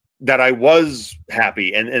that I was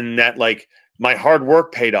happy and that, like, my hard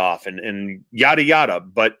work paid off and yada, yada.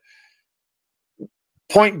 But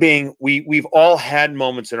point being, we've all had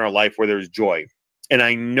moments in our life where there's joy. And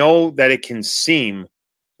I know that it can seem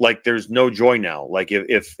like there's no joy now. Like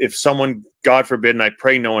if someone, God forbid, and I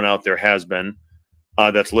pray no one out there has been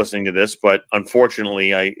that's listening to this, but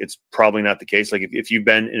unfortunately, it's probably not the case. Like if you've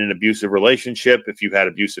been in an abusive relationship, if you've had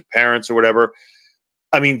abusive parents or whatever,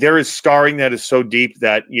 I mean, there is scarring that is so deep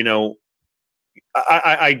that,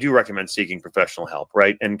 I do recommend seeking professional help,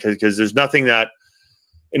 right? And because there's nothing that,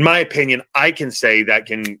 in my opinion, I can say that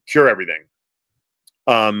can cure everything.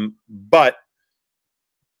 But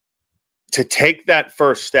to take that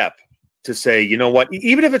first step to say, you know what,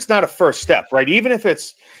 even if it's not a first step, right? Even if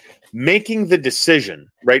it's making the decision,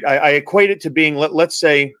 right? I equate it to being, let's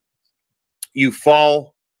say you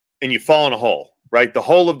fall in a hole, right? The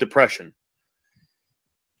hole of depression.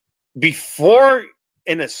 Before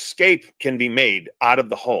an escape can be made out of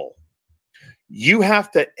the hole, you have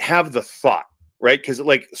to have the thought, right? Because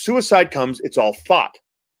like suicide comes, it's all thought,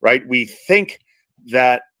 right? We think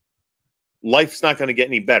that life's not going to get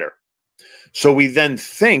any better. So we then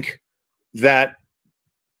think that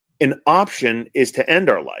an option is to end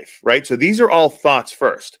our life, right? So these are all thoughts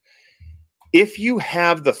first. If you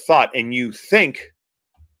have the thought and you think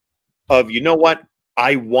of, you know what,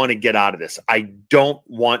 I want to get out of this. I don't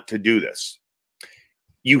want to do this.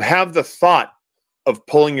 You have the thought of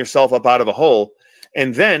pulling yourself up out of a hole,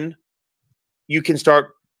 and then you can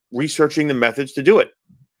start researching the methods to do it.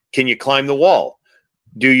 Can you climb the wall?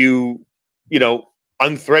 Do you,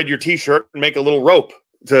 unthread your t-shirt and make a little rope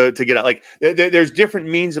to get out. Like there's different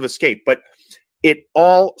means of escape, but it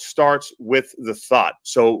all starts with the thought.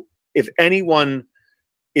 So if anyone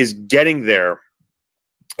is getting there,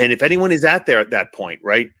 and if anyone is at that point,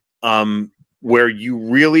 right, where you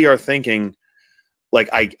really are thinking, like,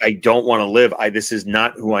 I don't want to live. This is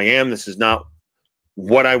not who I am. This is not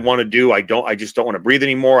what I want to do. I just don't want to breathe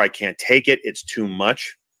anymore. I can't take it. It's too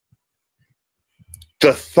much.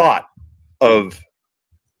 The thought of,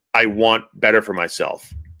 I want better for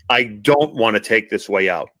myself. I don't want to take this way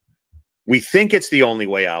out. We think it's the only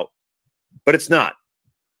way out, but it's not.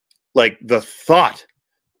 Like the thought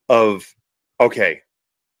of, okay,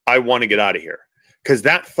 I want to get out of here. Because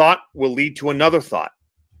that thought will lead to another thought,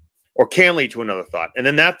 or can lead to another thought. And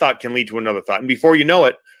then that thought can lead to another thought. And before you know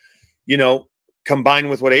it, combined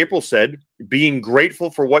with what April said, being grateful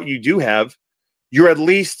for what you do have, you're at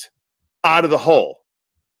least out of the hole.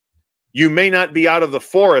 You may not be out of the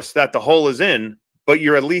forest that the hole is in, but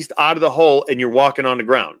you're at least out of the hole and you're walking on the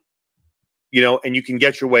ground, and you can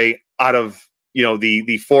get your way out of,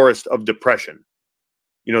 the forest of depression,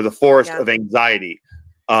 the forest of anxiety,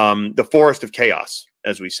 the forest of chaos,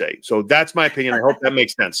 as we say. So that's my opinion. I hope that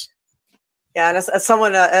makes sense. Yeah. And as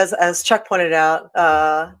someone, as Chuck pointed out,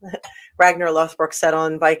 Ragnar Lothbrok said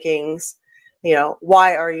on Vikings,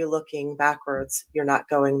 why are you looking backwards? You're not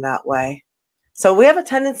going that way. So we have a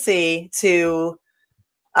tendency to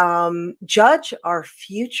judge our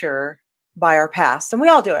future by our past. And we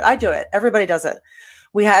all do it. I do it. Everybody does it.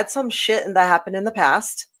 We had some shit that happened in the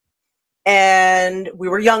past. And we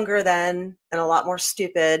were younger then and a lot more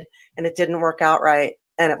stupid. And it didn't work out right.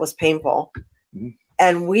 And it was painful. Mm-hmm.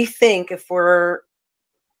 And we think if we're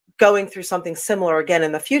going through something similar again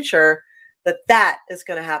in the future, that is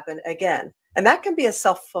going to happen again. And that can be a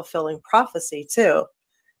self-fulfilling prophecy too.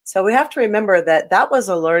 So we have to remember that was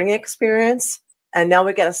a learning experience, and now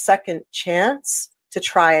we get a second chance to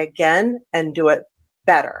try again and do it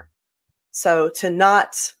better. So to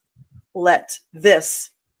not let this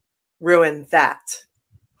ruin that.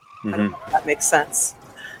 Mm-hmm. I don't know if that makes sense.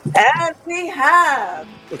 And we have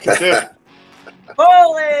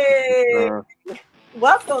Foley.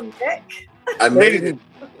 Welcome, Nick. I made it.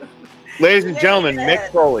 Ladies and gentlemen, Mick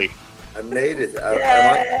Foley. I made it.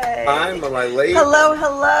 Am I late?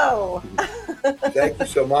 Hello. Thank you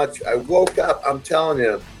so much. I woke up. I'm telling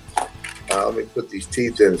you. Let me put these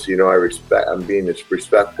teeth in so I'm being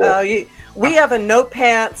respectful. We have a no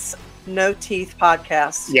pants, no teeth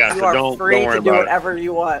podcast. Yeah, you are free to do whatever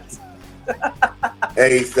you want.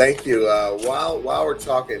 Hey, thank you. While we're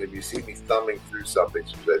talking, if you see me thumbing through something,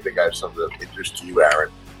 I think I have something of interest to you,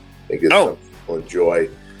 Aaron. I think it's something you'll enjoy.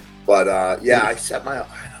 But I set my.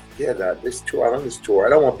 This tour. I'm on this tour. I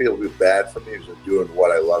don't want people to do bad for me because I'm doing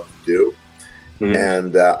what I love to do. Mm-hmm.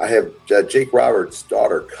 And I have Jake Roberts'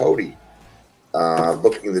 daughter, Cody,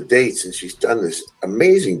 booking the dates. And she's done this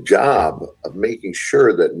amazing job of making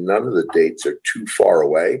sure that none of the dates are too far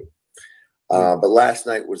away. But last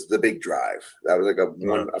night was the big drive. That was like a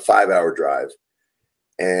 5-hour drive.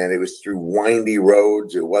 And it was through windy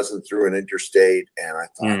roads. It wasn't through an interstate. And I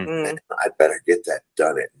thought, man, I better get that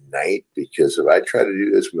done at night, because if I try to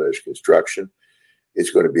do this when there's construction,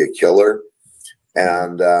 it's going to be a killer.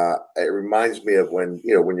 And it reminds me of when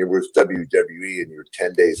you're with WWE and you're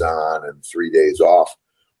 10 days on and 3 days off.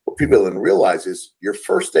 What people didn't realize is your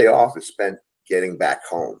first day off is spent getting back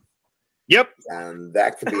home. Yep. And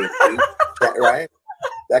that could be, right?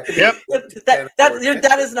 That could be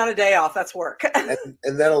that is not a day off. That's work.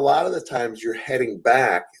 and then a lot of the times you're heading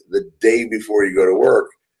back the day before you go to work,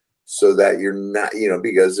 so that you're not,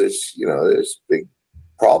 because there's big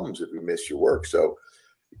problems if you miss your work. So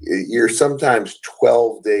you're sometimes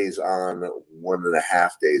 12 days on, 1.5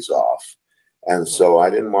 days off. And so I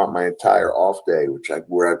didn't want my entire off day,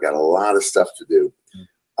 where I've got a lot of stuff to do,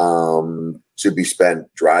 to be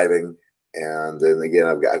spent driving. And then again,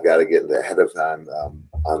 I've got to get ahead of time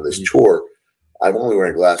on this tour. I'm only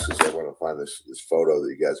wearing glasses. I want to find this photo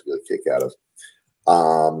that you guys will get a kick out of.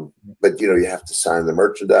 But you have to sign the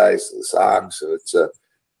merchandise, the socks, and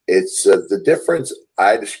it's the difference.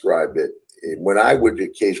 I described it when I would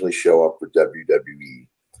occasionally show up for WWE.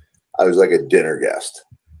 I was like a dinner guest.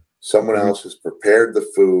 Someone else has prepared the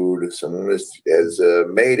food. Someone has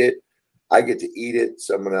made it. I get to eat it.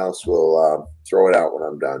 Someone else will throw it out when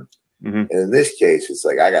I'm done. Mm-hmm. And in this case, it's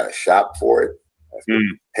like I got to shop for it. I have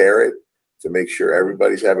to prepare it to make sure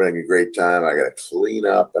everybody's having a great time. I got to clean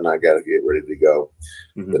up and I got to get ready to go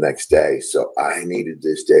the next day. So I needed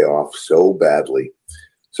this day off so badly.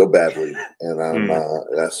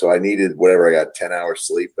 And so I needed whatever. I got 10 hours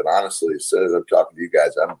sleep. And honestly, as soon as I'm talking to you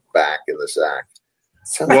guys, I'm back in the sack.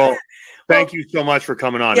 Well, thank you so much for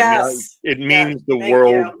coming on. Yes. It means the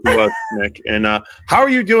world to us, Nick. And how are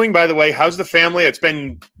you doing, by the way? How's the family? It's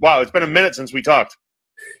been a minute since we talked.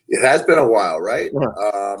 It has been a while, right?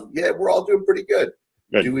 Yeah, we're all doing pretty good.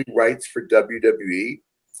 Doing rights for WWE.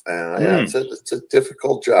 It's a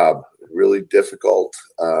difficult job, really difficult.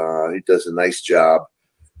 He does a nice job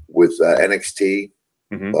with NXT.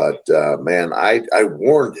 But man, I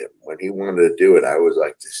warned him when he wanted to do it. I was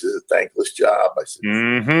like, this is a thankless job. I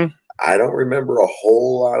said, I don't remember a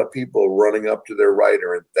whole lot of people running up to their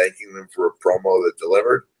writer and thanking them for a promo that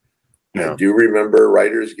delivered. I do remember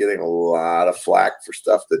writers getting a lot of flack for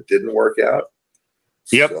stuff that didn't work out.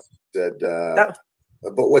 Yep. So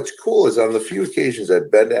but what's cool is on the few occasions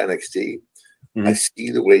I've been to NXT, I see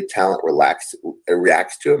the way talent reacts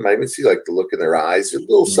to him. I even see like the look in their eyes,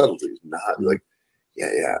 little subtleties, not like,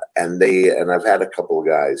 yeah. And I've had a couple of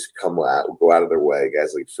guys go out of their way,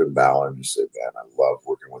 guys like Finn Balor, and just say, man, I love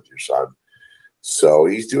working with your son. So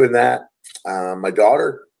he's doing that. My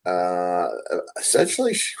daughter,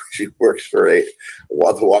 essentially she works for The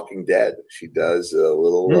Walking Dead. She does a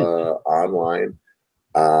little online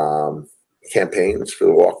campaigns for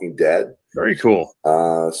The Walking Dead. Very cool.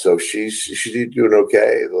 So she's doing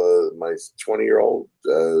okay. My 20-year-old,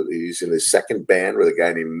 he's in his second band with a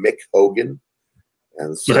guy named Mick Hogan,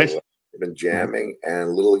 and so nice. I've been jamming.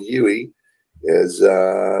 And little Huey is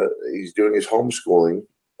he's doing his homeschooling.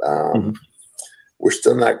 We're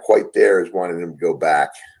still not quite there as wanting him to go back.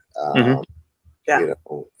 You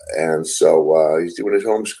know, and so he's doing his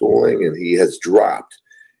homeschooling, and he has dropped.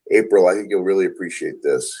 April, I think you'll really appreciate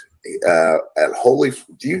this. At Holy,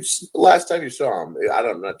 last time you saw him,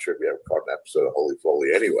 I'm not sure if you ever caught an episode of Holy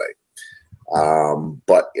Foley anyway.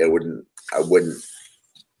 But I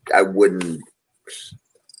wouldn't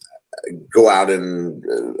go out and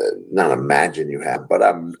not imagine you have, but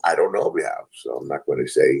I don't know if we have, so I'm not going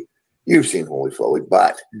to say you've seen Holy Foley.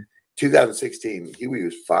 But 2016, he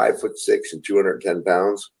was 5'6" and 210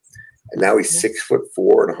 pounds, and now he's 6'4"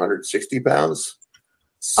 and 160 pounds.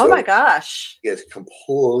 So oh my gosh! He has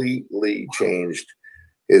completely changed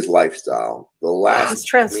his lifestyle. He's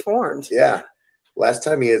transformed. Yeah. Last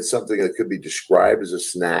time he had something that could be described as a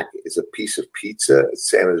snack is a piece of pizza at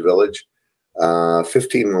Santa's Village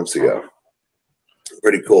 15 months ago.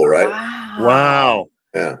 Pretty cool, right? Wow.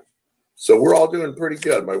 Yeah. So we're all doing pretty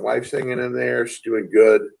good. My wife's hanging in there. She's doing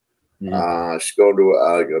good. She's going to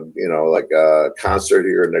a concert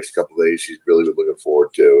here in the next couple of days. She's really looking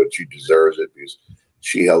forward to, and she deserves it because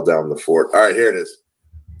she held down the fort. All right, here it is.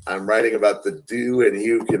 I'm writing about the Do and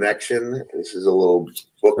Hugh connection. This is a little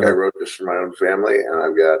book I wrote just for my own family, and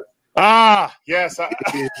I've got yes.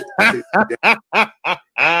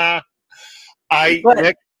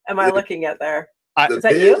 What am I looking at there? Is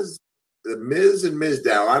that you? The Miz and Ms.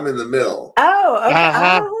 Dow. I'm in the middle. Oh,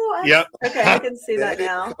 okay. Yep. Okay, I can see that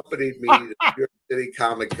now. Accompanied me to New York City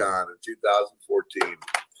Comic Con in 2014.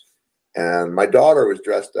 And my daughter was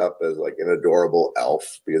dressed up as like an adorable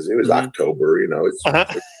elf because it was October, it's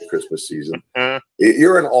Christmas season.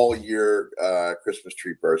 You're an all-year Christmas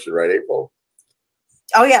tree person, right, April?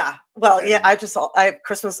 Oh yeah. Well, yeah. I have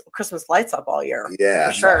Christmas lights up all year. Yeah,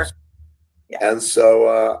 for sure. Yeah. And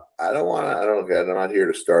so I'm not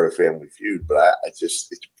here to start a family feud, but it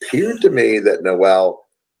appeared to me that Noelle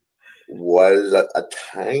was a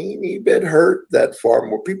tiny bit hurt that far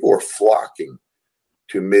more people were flocking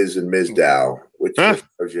to Ms. and Ms. Dow, which just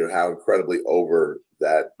shows you how incredibly over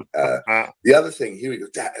that. The other thing, he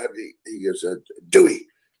goes, Dewey,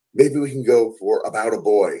 maybe we can go for About a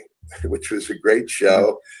Boy, which was a great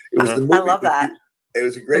show. It was the movie. I love that. It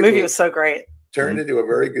was a great movie. Was so great. Turned into a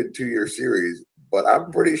very good 2-year series, but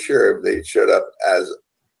I'm pretty sure if they showed up as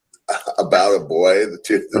About a Boy,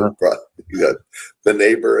 the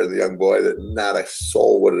neighbor and the young boy, that not a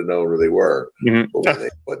soul would have known who they were. But when they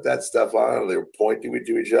put that stuff on, they were pointing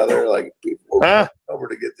to each other, like people were over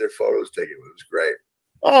to get their photos taken. It was great.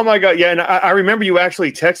 Oh my God. Yeah. And I remember you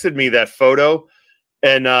actually texted me that photo,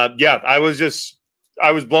 and I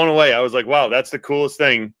was blown away. I was like, wow, that's the coolest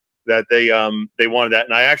thing that they wanted that.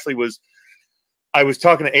 And I was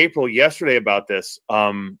talking to April yesterday about this.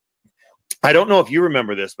 I don't know if you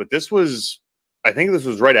remember this, but I think this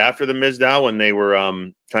was right after the Ms. Dow when they were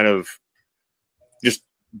kind of just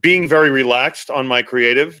being very relaxed on my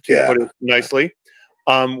creative, to put it nicely,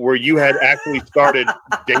 where you had actually started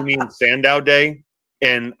Damien Sandow Day.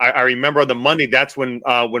 And I remember on the Monday, that's when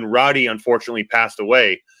Rowdy unfortunately passed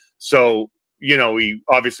away. So, we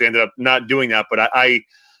obviously ended up not doing that, but I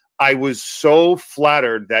was so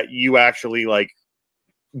flattered that you actually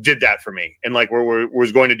did that for me, and like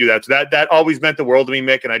was going to do that. So that always meant the world to me,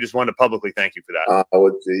 Mick, and I just wanted to publicly thank you for that.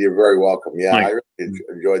 You're very welcome. Yeah, Thanks. I really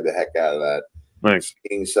enjoyed the heck out of that. Thanks.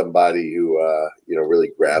 Being somebody who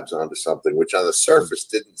really grabs onto something, which on the surface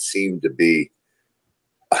didn't seem to be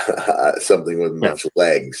something with much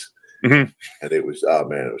legs. Mm-hmm. And it was, it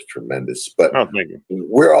was tremendous. But thank you.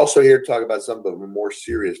 We're also here to talk about something of a more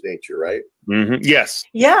serious nature, right? Mm-hmm. Yes.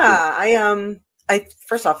 Yeah. I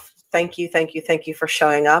first off, thank you for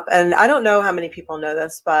showing up. And I don't know how many people know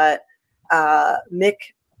this, but Mick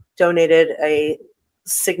donated a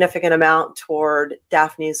significant amount toward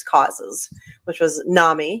Daphne's causes, which was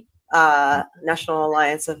NAMI, National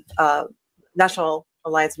Alliance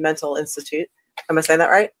Mental Institute. Am I saying that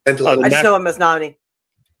right? I just know him as NAMI.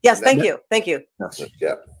 Yes, thank you.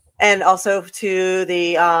 Yeah. And also to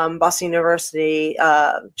the Boston University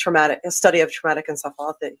study of traumatic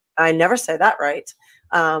encephalopathy. I never say that right.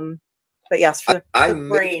 But yes, for the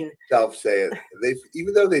brain. Say it.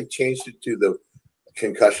 Even though they've changed it to the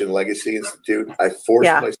Concussion Legacy Institute, I forced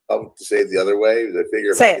myself to say it the other way. I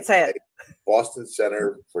figured say it. Boston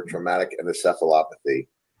Center for Traumatic Encephalopathy.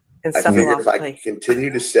 I figured if I continue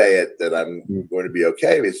to say it, that I'm going to be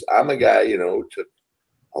okay. Because I'm a guy, who took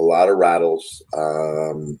a lot of rattles,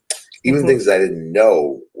 even things I didn't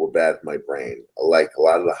know were bad for my brain, like a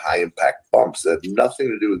lot of the high impact bumps that had nothing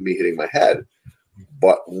to do with me hitting my head.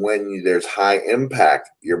 But when there's high impact,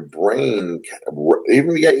 your brain,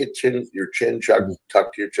 even if you got your chin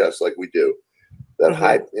tucked to your chest like we do, that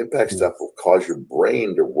high impact stuff will cause your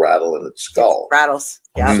brain to rattle in its skull. Rattles.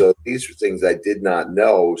 Yeah. So these are things I did not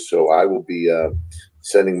know. So I will be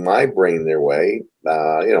sending my brain their way,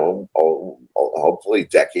 hopefully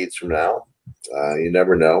decades from now. You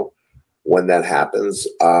never know when that happens.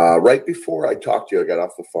 Right before I talked to you, I got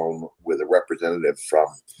off the phone with a representative from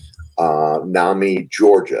NAMI,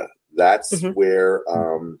 Georgia. That's where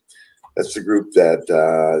that's the group that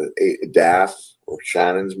Daph, or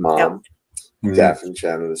Shannon's mom, Daph and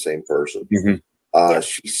Shannon are the same person.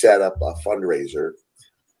 She set up a fundraiser.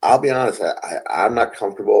 I'll be honest, I'm not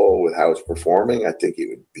comfortable with how it's performing. I think it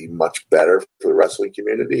would be much better for the wrestling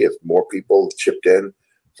community if more people chipped in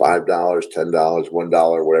 $5, $10,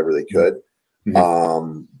 $1, whatever they could.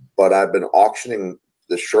 But I've been auctioning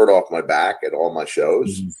the shirt off my back at all my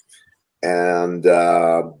shows. And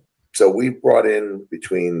so we brought in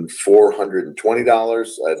between $420.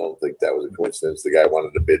 I don't think that was a coincidence. The guy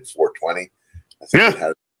wanted to bid $420. I think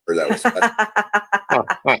that was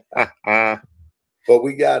but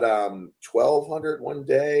we got 1,200 one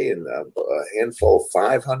day and a handful of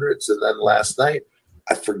 500s. And then last night,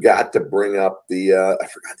 I forgot to bring up I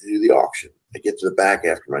forgot to do the auction. I get to the back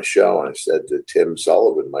after my show and I said to Tim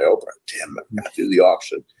Sullivan, my opener, Tim, I forgot to do the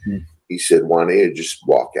auction. He said, why don't you just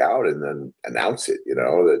walk out and then announce it,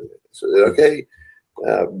 So okay,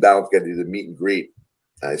 now I've got to do the meet and greet.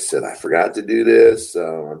 I said, I forgot to do this.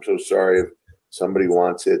 I'm so sorry if somebody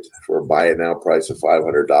wants it for a buy it now price of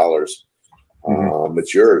 $500.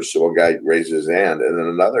 It's yours. So one guy raises his hand, and then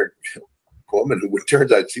another woman who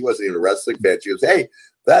turns out she wasn't even a wrestling fan. She goes, "Hey,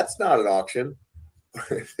 that's not an auction.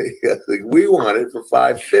 We want it for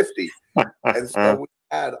 $550." And so we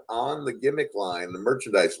had on the gimmick line, the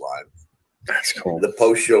merchandise line, that's cool, the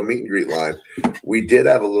post-show meet and greet line. We did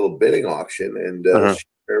have a little bidding auction, and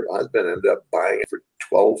her husband ended up buying it for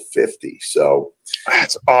 $1,250. So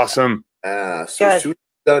that's awesome. So as soon as it's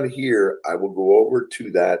done here, I will go over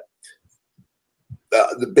to that.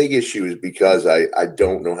 The big issue is because I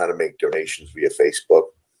don't know how to make donations via Facebook,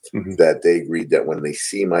 that they agreed that when they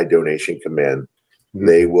see my donation come in,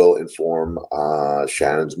 they will inform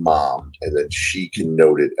Shannon's mom, and then she can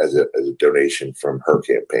note it as a donation from her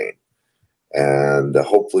campaign. And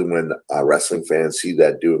hopefully when wrestling fans see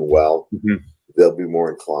that doing well, they'll be more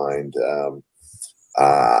inclined.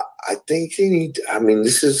 I think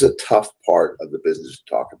this is a tough part of the business to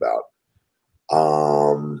talk about.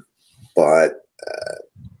 But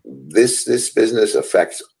this business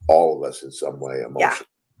affects all of us in some way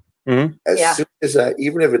emotionally. As soon as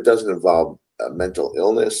even if it doesn't involve mental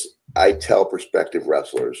illness, I tell prospective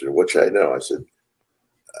wrestlers, which I know, I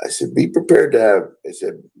said, be prepared to have. I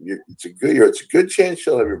said, it's a good chance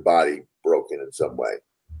you'll have your body broken in some way,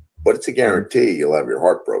 but it's a guarantee you'll have your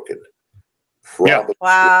heart broken. Probably.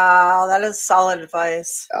 Wow, that is solid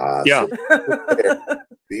advice. So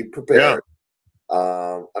be prepared.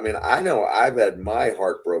 I know I've had my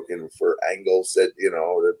heart broken for angles that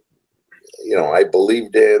I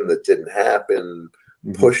believed in that didn't happen.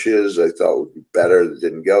 Pushes I thought would be better that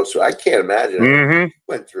didn't go. So I can't imagine what you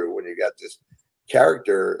went through when you got this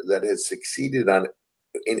character that has succeeded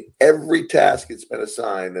in every task it's been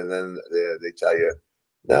assigned, and then they tell you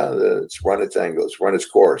No, it's run its angle. It's run its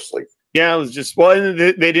course. Like, yeah, it was just, well, and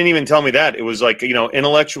they didn't even tell me that. It was like,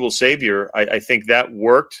 intellectual savior. I think that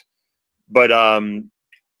worked, but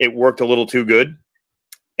it worked a little too good.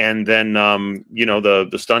 And then,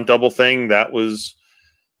 the stunt double thing, it was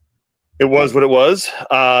what it was,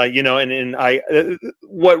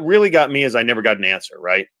 what really got me is I never got an answer.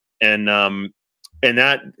 Right. And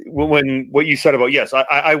that, when what you said about, yes,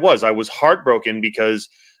 I was heartbroken because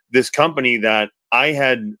this company that I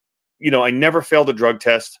had, I never failed a drug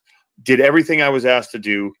test, did everything I was asked to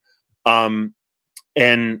do.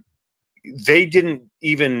 And they didn't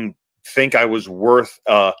even think I was worth,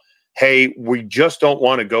 hey, we just don't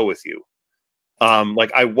want to go with you.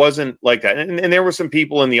 Like I wasn't like that. And there were some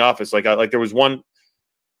people in the office, like there was one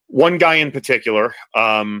guy in particular,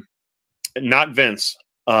 not Vince,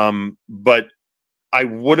 but I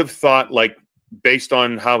would have thought, like, based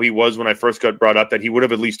on how he was when I first got brought up, that he would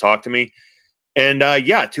have at least talked to me. And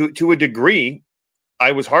to a degree,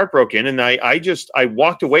 I was heartbroken, and I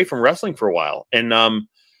walked away from wrestling for a while. And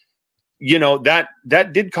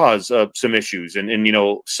that did cause some issues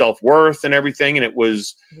and self-worth and everything. And it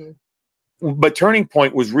was, but turning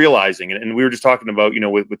point was realizing, and we were just talking about,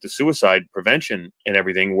 with the suicide prevention and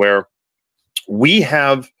everything, where we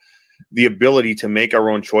have the ability to make our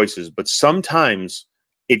own choices, but sometimes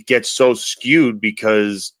it gets so skewed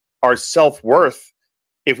because our self-worth,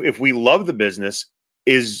 if we love the business,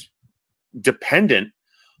 is dependent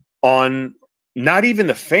on not even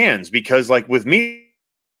the fans, because like with me,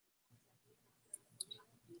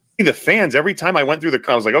 the fans, every time I went through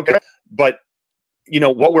I was like, okay, but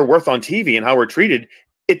what we're worth on TV and how we're treated,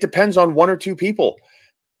 it depends on one or two people.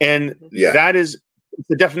 And that is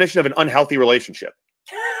the definition of an unhealthy relationship.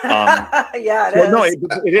 Yeah, it is. No, it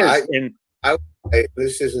is.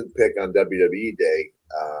 This isn't pick on WWE Day.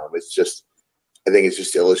 It's just, I think it's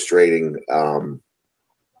just illustrating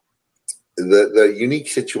the unique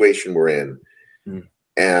situation we're in,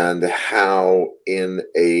 and how in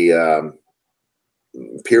a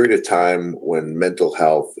period of time when mental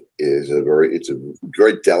health is a very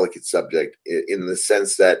delicate subject, in the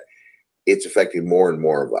sense that it's affecting more and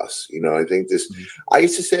more of us. I think this, I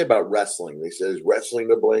used to say about wrestling, they said, is wrestling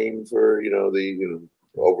to blame for, the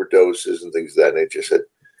overdoses and things of that nature? I said,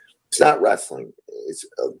 it's not wrestling. It's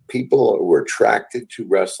people who are attracted to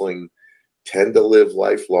wrestling tend to live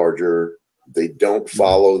life larger. They don't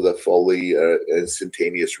follow the Foley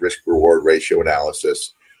instantaneous risk reward ratio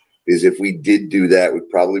analysis. Because if we did do that, we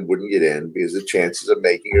probably wouldn't get in, because the chances of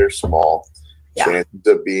making it are small. Yeah. Chances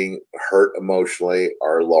of being hurt emotionally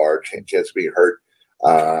are large. Chances of being hurt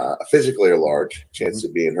physically are large. Chances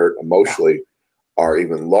of being hurt emotionally are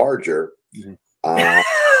even larger.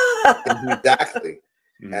 Exactly.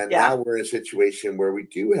 And now we're in a situation where we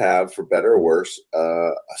do have, for better or worse,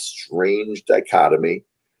 a strange dichotomy.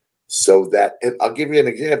 So that, and I'll give you an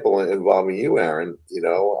example involving you, Aaron.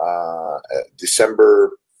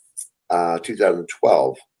 December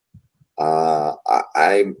 2012. I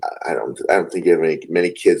don't think you have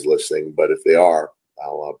many kids listening, but if they are,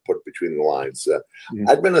 I'll put it between the lines.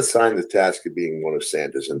 I'd been assigned the task of being one of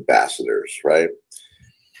Santa's ambassadors, right?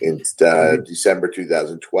 In December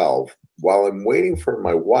 2012. While I'm waiting for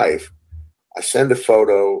my wife, I send a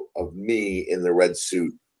photo of me in the red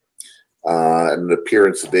suit, an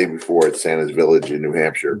appearance the day before at Santa's Village in New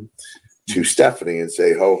Hampshire, to Stephanie and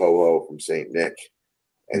say, ho, ho, ho, from St. Nick.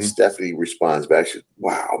 And Stephanie responds back, she says,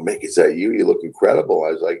 wow, Mick, is that you? You look incredible.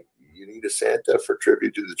 I was like, you need a Santa for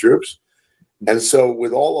tribute to the troops? And so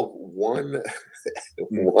with all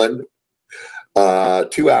of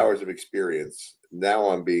 2 hours of experience, now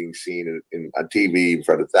I'm being seen on TV in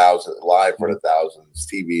front of thousands, live in front of thousands,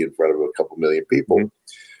 TV in front of a couple million people.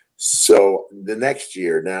 So the next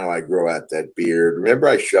year, now I grow out that beard. Remember,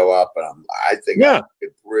 I show up and I think I'm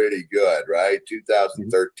pretty good, right?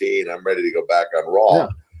 2013, I'm ready to go back on Raw. Yeah.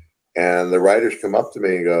 And the writers come up to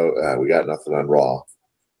me and go, we got nothing on Raw.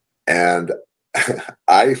 And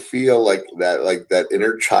I feel like that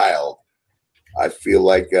inner child. I feel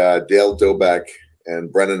like Dale Doback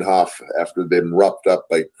and Brennan Huff after they've been roughed up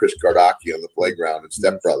by Chris Gardocki on the playground and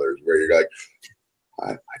Step Brothers, where you're like,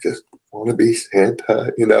 I just want to be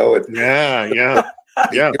Santa, And,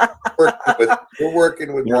 we're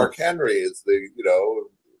working with Mark Henry as the,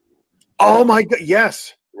 Oh my God,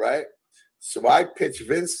 yes. Right? So I pitched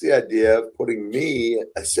Vince the idea of putting me,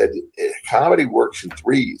 I said, comedy works in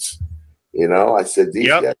threes. I said, these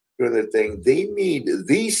guys are doing their thing. They need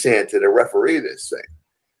the Santa to referee this thing.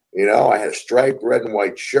 I had a striped red and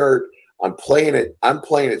white shirt. I'm playing it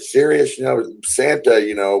serious, Santa,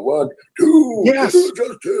 1, 2, just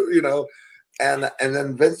 2, and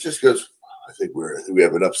then Vince just goes, I think we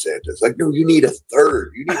have enough Santas. Like, no, you need a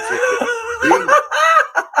third. You need Santa.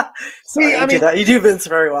 Sorry, I mean, you do Vince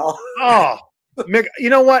very well. Oh, Mick, you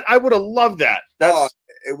know what? I would have loved that.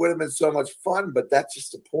 It would have been so much fun, but that's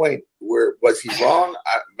just the point. Where was he wrong?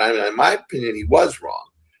 In my opinion, he was wrong.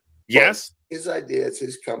 Yes. But his idea, it's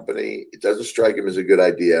his company. It doesn't strike him as a good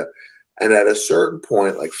idea. And at a certain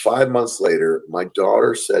point, like 5 months later, my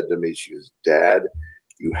daughter said to me, she goes, Dad,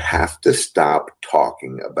 you have to stop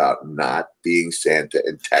talking about not being Santa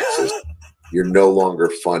in Texas. You're no longer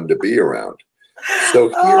fun to be around. So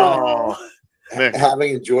here,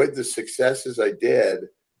 having enjoyed the successes I did,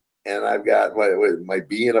 and I've got my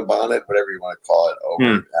bee in a bonnet, whatever you want to call it,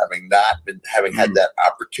 over having had that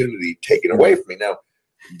opportunity taken away from me. Now,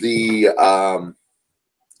 the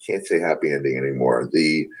can't say happy ending anymore.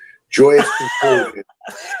 The joyous conclusion.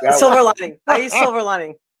 Silver lining. I use silver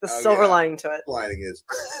lining. The silver lining to it. Lining is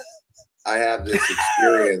I have this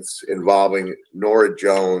experience involving Nora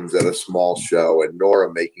Jones at a small show, and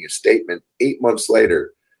Nora making a statement 8 months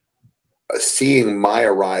later, seeing my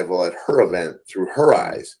arrival at her event through her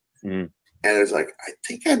eyes. And it's like, I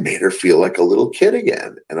think I made her feel like a little kid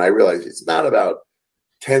again. And I realized it's not about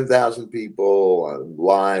 10,000 people on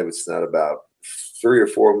live. It's not about 3 or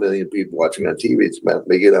 4 million people watching on TV. It's about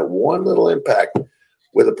making that one little impact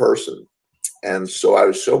with a person. And so I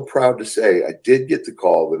was so proud to say I did get the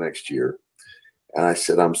call the next year. And I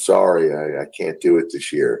said, I'm sorry, I can't do it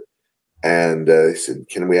this year. And he said,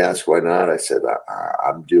 can we ask why not? I said,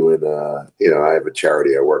 I'm doing, I have a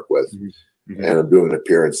charity I work with, and I'm doing an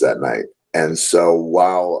appearance that night. And so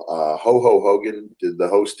while Ho Hogan did the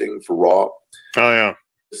hosting for Raw, I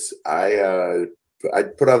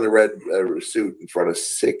put on the red suit in front of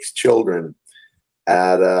 6 children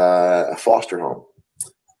at a foster home.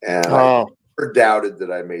 And I never doubted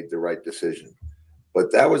that I made the right decision.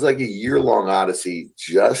 But that was like a year-long odyssey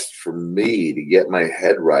just for me to get my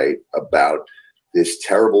head right about this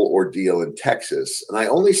terrible ordeal in Texas. And I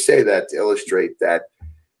only say that to illustrate that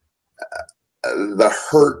the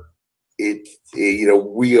hurt,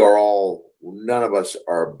 we are all, none of us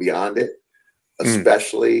are beyond it,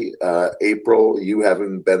 especially April, you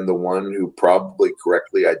having been the one who probably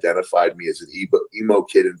correctly identified me as an emo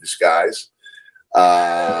kid in disguise.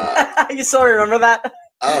 You still remember that?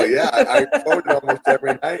 Oh yeah, I quote it almost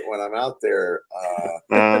every night when I'm out there.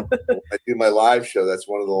 When I do my live show, that's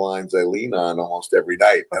one of the lines I lean on almost every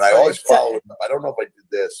night, and I always follow it up. I don't know if I did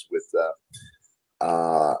this with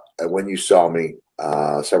when you saw me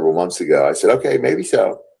several months ago. I said, okay, maybe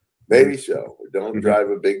so. Don't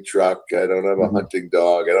drive a big truck. I don't have a hunting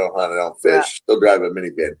dog. I don't hunt. I don't fish. Still drive a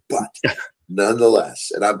minivan, but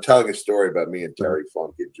nonetheless. And I'm telling a story about me and Terry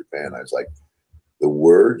Funk in Japan. I was like, the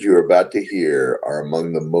words you're about to hear are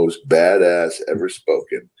among the most badass ever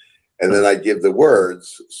spoken. And then I give the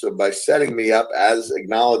words. So by setting me up as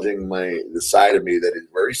acknowledging the side of me that is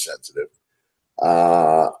very sensitive,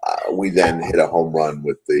 we then hit a home run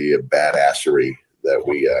with the badassery that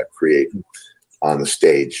we create on the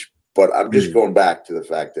stage. But I'm just going back to the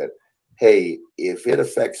fact that, hey, if it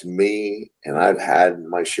affects me and I've had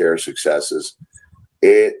my share of successes,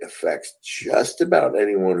 it affects just about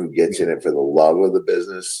anyone who gets in it for the love of the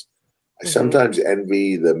business. I sometimes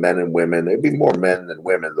envy the men and women. There'd be more men than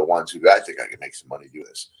women, the ones who I think I can make some money do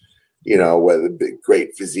this. Whether big,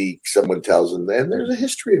 great physique, someone tells them. And there's a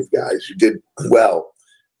history of guys who did well,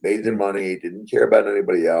 made their money, didn't care about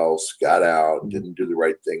anybody else, got out, didn't do the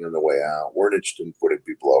right thing on the way out, weren't interested in putting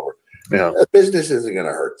people over. Yeah. That business isn't going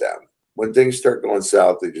to hurt them. When things start going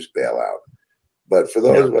south, they just bail out. But for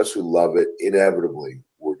those of us who love it, inevitably,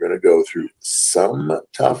 we're going to go through some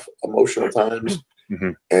tough emotional times.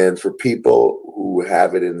 And for people who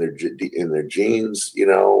have it in their genes,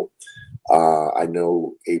 I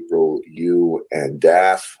know, April, you and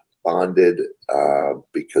Daff bonded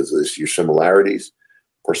because of your similarities,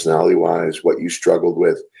 personality-wise, what you struggled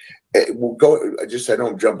with. I know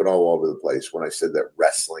I'm jumping all over the place when I said that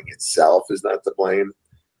wrestling itself is not to blame,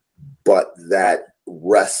 but that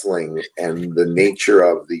wrestling and the nature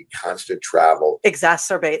of the constant travel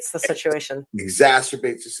exacerbates the situation.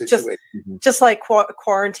 Just like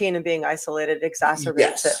quarantine and being isolated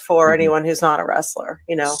exacerbates it for anyone who's not a wrestler,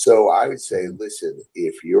 So I would say, listen,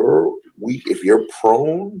 if you're weak, if you're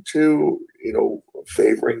prone to,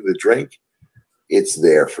 favoring the drink, it's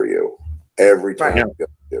there for you every time you go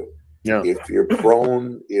to. Yeah. If you're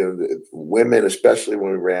prone, women, especially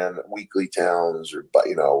when we ran weekly towns or,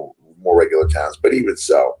 more regular towns, but even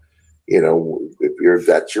so, if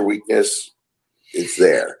that's your weakness, it's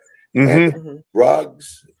there. And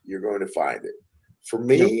drugs, you're going to find it. For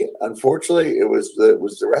me, unfortunately, it was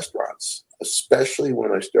the restaurants. especially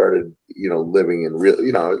when I started, living in real,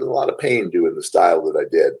 there's a lot of pain doing the style that I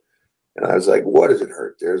did. And I was like, what does it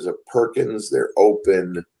hurt? There's a Perkins, they're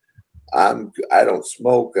open. I don't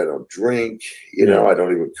smoke. I don't drink. I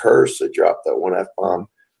don't even curse. I dropped that one F-bomb.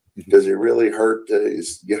 Does it really hurt to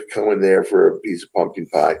go in there for a piece of pumpkin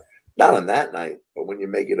pie? Not on that night, but when you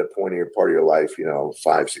make it a part of your life,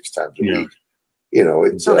 5-6 times a week,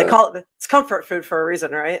 it's. So they call it's comfort food for a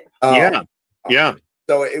reason, right? Yeah.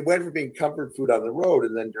 So it went from being comfort food on the road,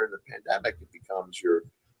 and then during the pandemic, it becomes your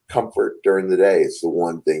comfort during the day. It's the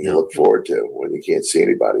one thing you look forward to when you can't see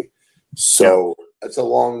anybody. So it's a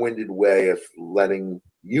long-winded way of letting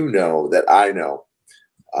you know that I know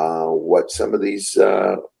what some of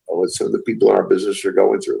the people in our business are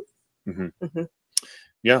going through. Mm-hmm. Mm-hmm.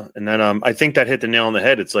 Yeah, and then I think that hit the nail on the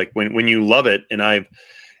head. It's like when you love it, and I've,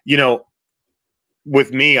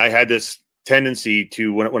 with me, I had this tendency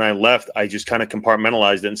to when I left, I just kind of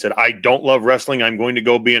compartmentalized it and said, I don't love wrestling. I'm going to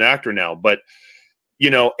go be an actor now. But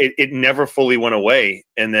it never fully went away.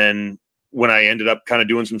 And then when I ended up kind of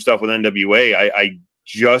doing some stuff with NWA, I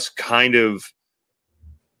just kind of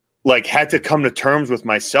like had to come to terms with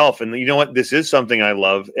myself. And you know what? This is something I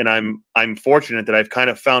love. And I'm fortunate that I've kind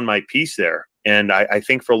of found my peace there. And I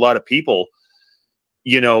think for a lot of people,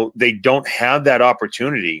 they don't have that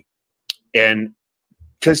opportunity. And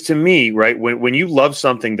because to me, right, when you love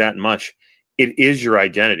something that much, it is your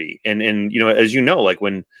identity. And as like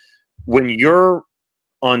when you're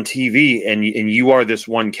on TV and you are this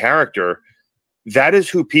one character, that is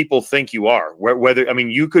who people think you are. Whether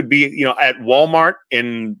you could be, at Walmart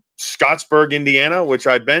in Scottsburg, Indiana, which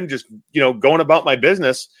I've been just, going about my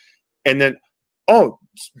business. And then, oh,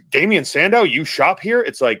 Damian Sandow, you shop here?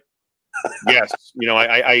 It's like, yes,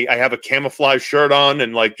 I have a camouflage shirt on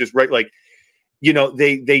and like, just right. Like,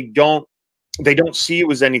 they don't see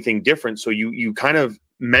you as anything different. So you kind of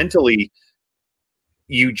mentally,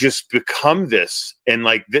 you just become this. And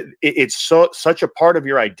like, it's such a part of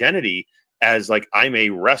your identity as like, I'm a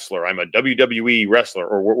wrestler, I'm a WWE wrestler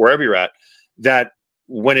or wherever you're at, that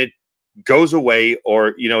when it goes away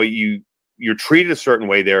or, you're treated a certain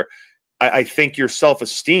way there, I think your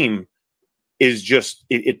self-esteem is just,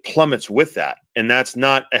 it plummets with that. And that's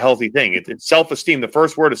not a healthy thing. It's self-esteem. The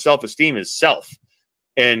first word of self-esteem is self.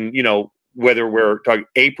 And, whether we're talking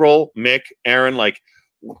April, Mick, Aaron, like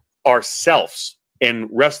ourselves, and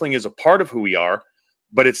wrestling is a part of who we are,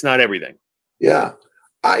 but it's not everything. Yeah.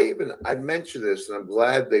 I mentioned this, and I'm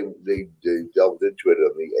glad they delved into it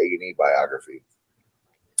on the A&E biography.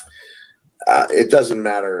 It doesn't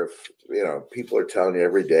matter if, people are telling you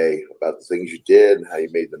every day about the things you did and how you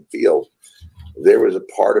made them feel. There was a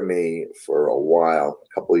part of me for a while, a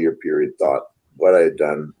couple of year period, thought what I had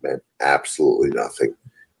done meant absolutely nothing.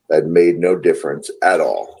 That made no difference at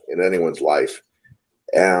all in anyone's life.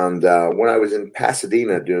 And when I was in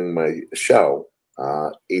Pasadena doing my show,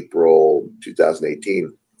 April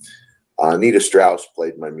 2018, Nita Strauss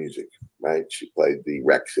played my music, right? She played the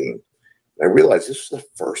rec scene. I realized this was the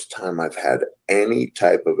first time I've had any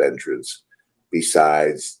type of entrance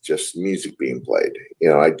besides just music being played.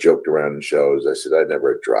 I joked around in shows. I said I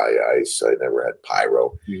never had dry ice. I never had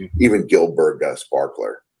pyro, even Gilbert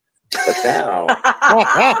Sparkler. But now,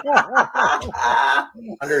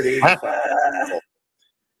 185.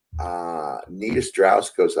 Nita Strauss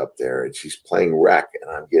goes up there and she's playing rec, and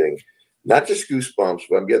I'm getting not just goosebumps,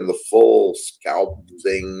 but I'm getting the full scalp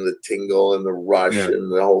thing, the tingle and the rush and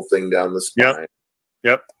the whole thing down the spine.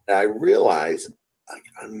 Yep. And I realized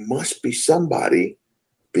I must be somebody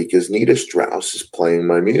because Nita Strauss is playing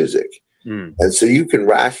my music. And so you can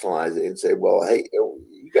rationalize it and say, well, hey,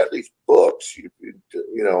 you got these books,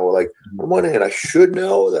 like on one hand, I should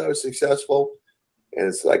know that I was successful. And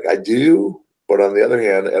it's like, I do. But on the other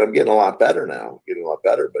hand, and I'm getting a lot better now, but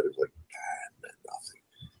it's like, God, nothing.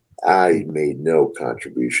 I made no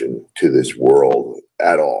contribution to this world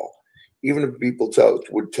at all. Even if people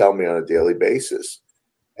would tell me on a daily basis.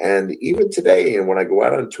 And even today, and when I go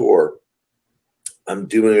out on tour, I'm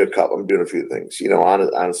doing a few things,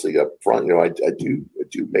 honestly up front, I do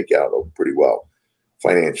make out pretty well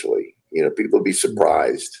financially. People would be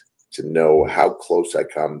surprised to know how close I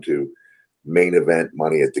come to main event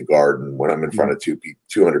money at the Garden when I'm in front of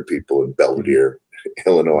 200 people in Belvedere,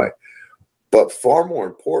 Illinois. But far more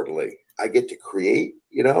importantly, I get to create,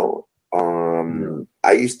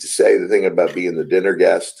 I used to say the thing about being the dinner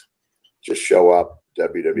guest, just show up,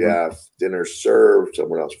 WWF, dinner served,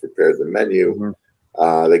 someone else prepared the menu.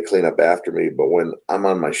 They clean up after me. But when I'm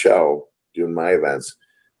on my show doing my events,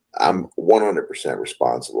 I'm 100%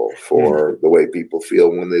 responsible for the way people feel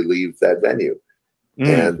when they leave that venue.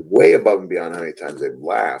 And way above and beyond how many times they've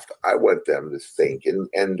laughed, I want them to think.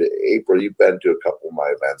 And April, you've been to a couple of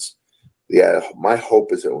my events. Yeah, my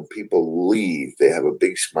hope is that when people leave, they have a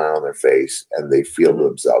big smile on their face and they feel to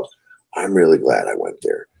themselves, I'm really glad I went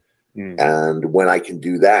there. And when I can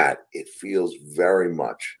do that, it feels very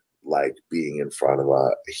much like being in front of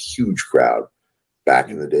a huge crowd back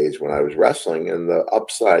in the days when I was wrestling. And the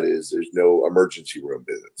upside is there's no emergency room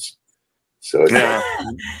visits. So it's you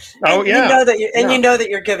know that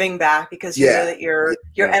you're giving back because you know that you're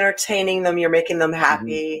entertaining them, you're making them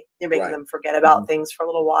happy, you're making them forget about things for a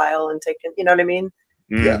little while and taking, you know what I mean?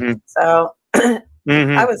 Yeah. So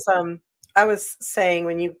I was saying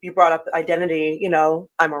when you brought up identity, you know,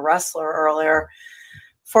 I'm a wrestler earlier.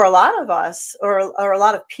 For a lot of us or a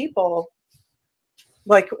lot of people,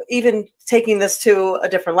 like even taking this to a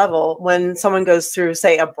different level, when someone goes through,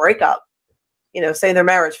 say, a breakup, you know, say their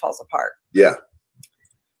marriage falls apart. Yeah.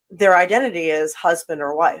 Their identity is husband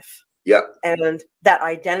or wife. Yeah. And that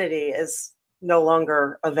identity is no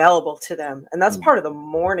longer available to them. And that's part of the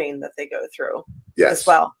mourning that they go through as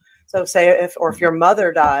well. So say if your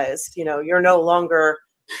mother dies, you know, you're no longer,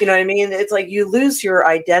 you know what I mean? It's like you lose your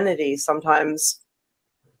identity sometimes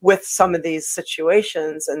with some of these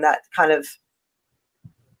situations, and that kind of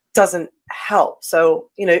doesn't help. So,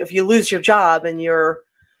 you know, if you lose your job and you're,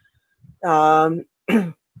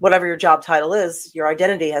 whatever your job title is, your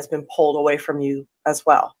identity has been pulled away from you as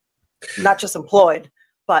well. Not just employed,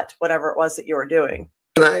 but whatever it was that you were doing.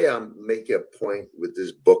 Can I make a point with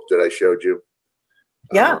this book that I showed you?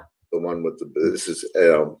 Yeah. The one with this is I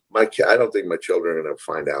don't think my children are going to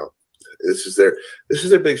find out. This is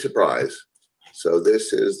their big surprise. So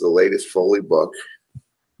this is the latest Foley book,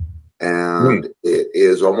 and it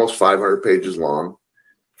is almost 500 pages long.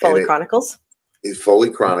 Foley Chronicles. It's Foley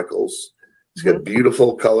Chronicles. It's got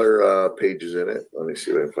beautiful color pages in it. Let me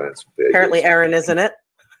see if I can find some pages. Apparently, Aaron is in it.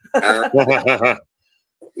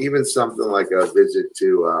 Even something like a visit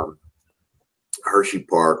to Hershey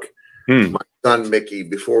Park. My son Mickey,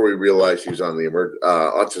 before we realized he was on the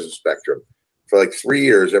autism spectrum, for like 3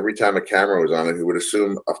 years, every time a camera was on him, he would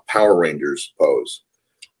assume a Power Rangers pose.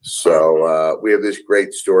 So we have this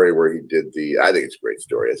great story where he did I think it's a great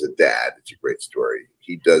story. As a dad, it's a great story.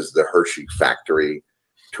 He does the Hershey factory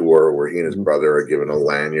tour where he and his brother are given a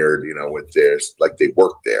lanyard, you know, with this, like they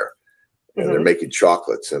work there. And they're making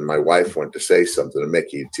chocolates. And my wife went to say something to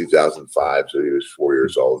Mickey in 2005. So he was 4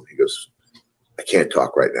 years old. He goes, I can't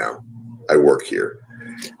talk right now. I work here.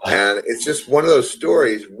 And it's just one of those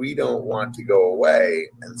stories we don't want to go away.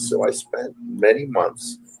 And so I spent many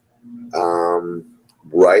months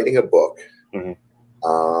writing a book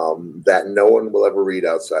that no one will ever read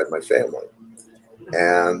outside my family.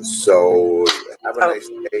 And so have a nice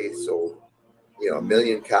day. So, you know, 1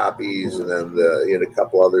 million copies, and then a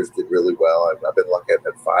couple others did really well. I've been lucky. I've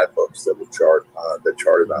had 5 books that will charted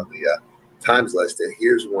on the Times list. And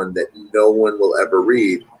here's one that no one will ever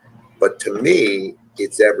read, but to me,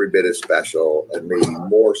 it's every bit as special, and maybe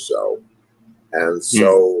more so. And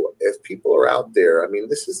so, if people are out there, I mean,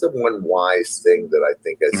 this is the one wise thing that I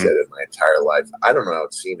think I said in my entire life. I don't know how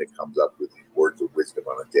Cena comes up with these words of wisdom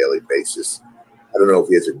on a daily basis. I don't know if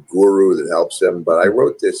he has a guru that helps him, but I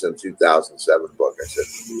wrote this in 2007 book. I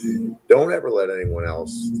said, don't ever let anyone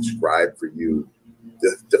else describe for you,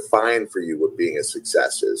 define for you what being a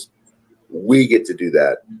success is. We get to do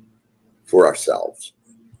that for ourselves.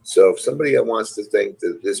 So if somebody wants to think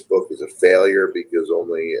that this book is a failure because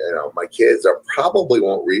only, my kids probably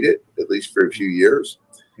won't read it, at least for a few years.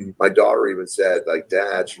 My daughter even said, like,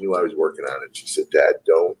 Dad, she knew I was working on it. She said, Dad,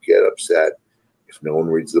 don't get upset if no one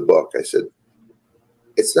reads the book. I said,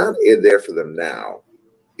 it's not there for them now.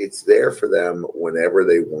 It's there for them whenever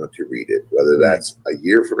they want to read it, whether that's a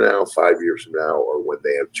year from now, 5 years from now, or when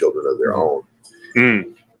they have children of their own.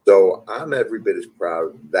 So I'm every bit as proud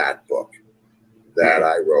of that book that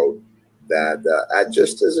I wrote, that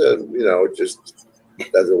just as a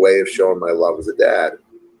way of showing my love as a dad,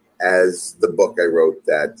 as the book I wrote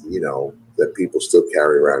that people still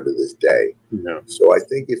carry around to this day. So I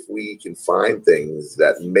think if we can find things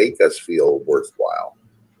that make us feel worthwhile,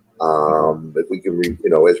 if we can,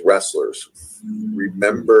 as wrestlers,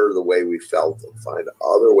 remember the way we felt and find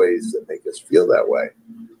other ways that make us feel that way,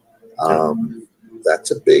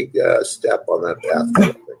 that's a big step on that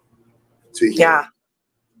path. Yeah.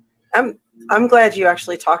 I'm glad you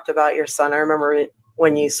actually talked about your son. I remember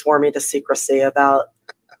when you swore me to secrecy about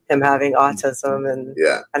him having autism, and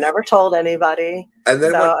I never told anybody. And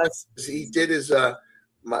then he did his, I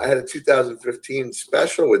had a 2015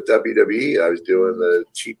 special with WWE. I was doing the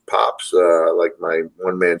Cheap Pops, like my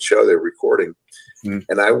one-man show they're recording.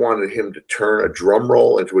 And I wanted him to turn a drum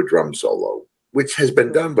roll into a drum solo. which has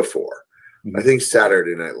been done before. I think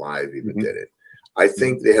Saturday Night Live even did it. I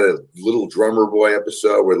think they had a little drummer boy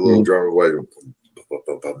episode where the little drummer boy,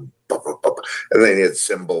 and then he had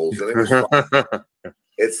cymbals, and it was fun.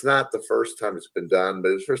 It's not the first time it's been done,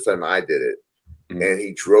 but it's the first time I did it. And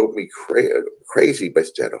he drove me crazy, but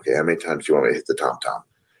said, okay, how many times do you want me to hit the tom-tom?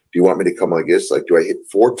 Do you want me to come like this? Like, do I hit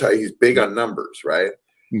 4 times? He's big on numbers, right?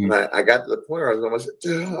 And I got to the point where I was almost,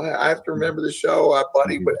 I have to remember the show,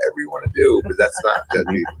 buddy, whatever you want to do. But that's not, that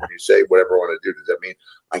mean, when you say whatever I want to do, does that mean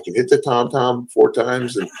I can hit the tom-tom 4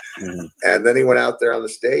 times? And then he went out there on the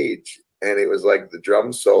stage, and it was like the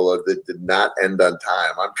drum solo that did not end on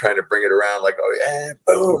time. I'm trying to bring it around like, oh, yeah,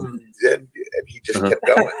 boom. And he just kept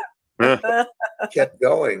going. Kept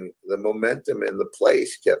going. The momentum in the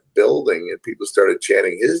place kept building, and people started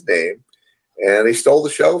chanting his name. And he stole the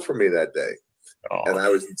show from me that day. And I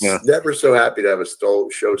was never so happy to have a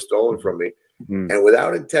show stolen from me. And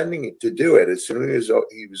without intending to do it, as soon as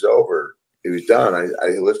he was over, he was done, I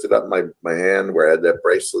lifted up my hand where I had that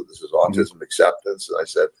bracelet. This is autism acceptance. And I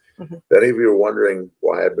said, if any of you are wondering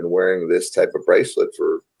why I've been wearing this type of bracelet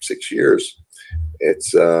for 6 years,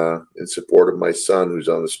 it's in support of my son who's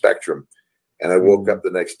on the spectrum. And I woke up the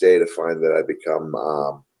next day to find that I become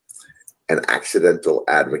an accidental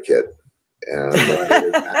advocate. And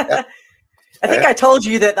I think I told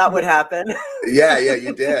you that would happen. Yeah,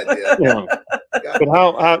 you did. Yeah. But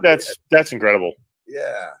how that's incredible.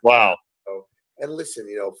 Yeah. Wow. And listen,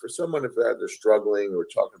 for someone if they're struggling, we're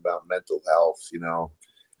talking about mental health,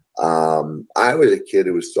 I was a kid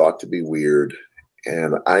who was thought to be weird,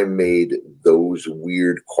 and I made those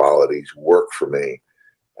weird qualities work for me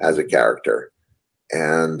as a character.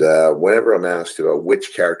 And whenever I'm asked about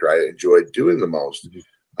which character I enjoyed doing the most,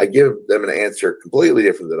 I give them an answer completely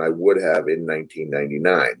different than I would have in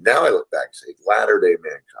 1999. Now I look back and say Latter-day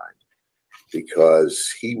Mankind, because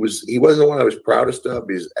he wasn't the one I was proudest of,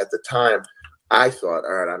 because at the time I thought,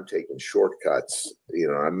 all right, I'm taking shortcuts.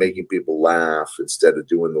 I'm making people laugh instead of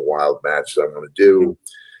doing the wild match that I'm going to do.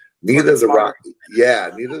 Neither the Rock.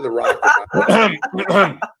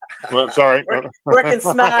 Well, sorry. Working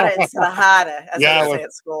smarter instead of harder, as I say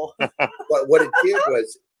at school. But what it did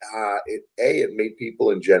was, it made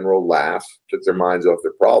people in general laugh, took their minds off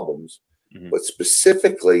their problems. But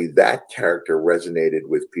specifically, that character resonated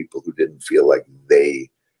with people who didn't feel like they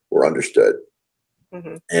were understood.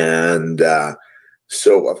 And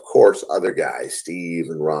so, of course, other guys, Steve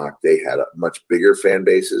and Rock, they had a much bigger fan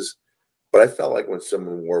bases. But I felt like when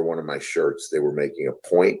someone wore one of my shirts, they were making a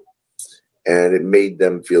point, and it made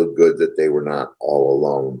them feel good that they were not all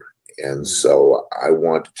alone. And so I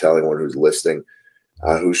want to tell anyone who's listening,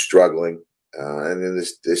 who's struggling, and in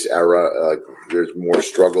this era, there's more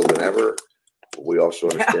struggle than ever. We also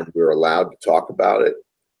understand we're allowed to talk about it.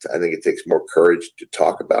 I think it takes more courage to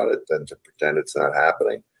talk about it than to pretend it's not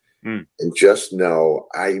happening. And just know,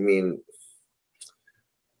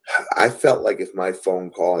 I felt like if my phone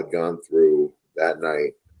call had gone through that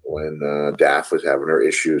night when Daff was having her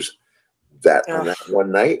issues, that on that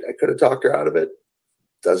one night I could have talked her out of it.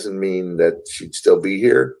 Doesn't mean that she'd still be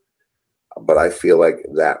here, but I feel like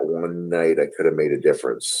that one night I could have made a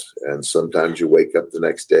difference. And sometimes you wake up the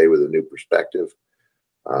next day with a new perspective.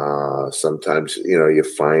 Sometimes, you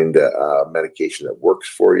find a medication that works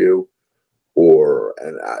for you, or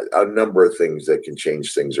a number of things that can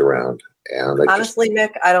change things around. And honestly,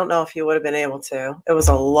 Mick, I don't know if you would have been able to. It was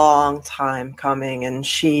a long time coming, and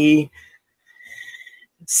she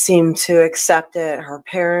seemed to accept it. Her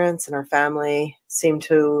parents and her family seemed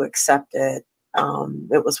to accept it.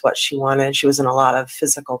 It was what she wanted. She was in a lot of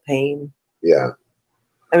physical pain. Yeah.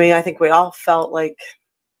 I think we all felt like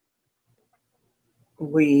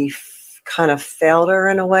we kind of failed her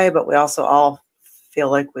in a way, but we also all feel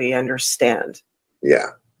like we understand. Yeah.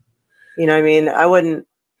 I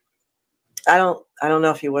don't know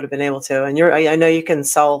if you would have been able to. And I know you can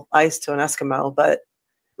sell ice to an Eskimo, but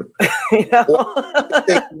Well, I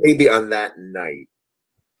think maybe on that night,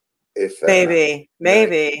 if maybe, but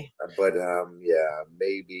maybe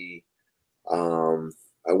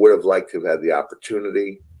I would have liked to have had the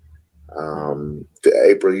opportunity.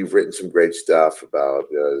 April, you've written some great stuff about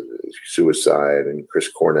suicide and Chris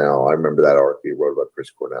Cornell. I remember that article you wrote about Chris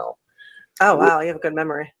Cornell. Oh, wow. You have a good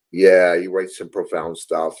memory. Yeah, you write some profound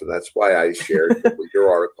stuff, and that's why I shared your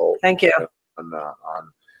article. Thank you.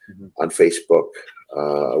 On Facebook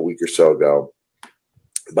a week or so ago.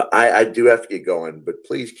 But I do have to get going. But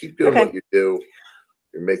please keep doing what you do.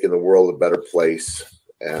 You're making the world a better place.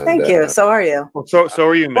 And, thank you. So are you. So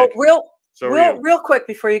are you, Mick. Real quick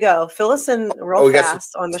before you go, fill us in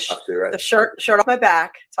fast on the shirt off my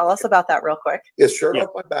back. Tell us about that real quick. Yes, shirt off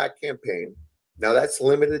my back campaign. Now that's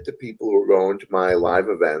limited to people who are going to my live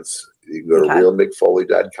events. You can go to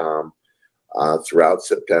realmickfoley.com throughout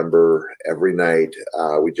September, every night.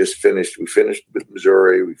 We finished with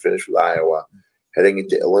Missouri. We finished with Iowa, heading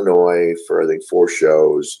into Illinois for, I think, 4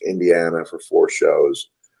 shows, Indiana for 4 shows,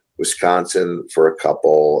 Wisconsin for a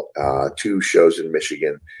couple, 2 shows in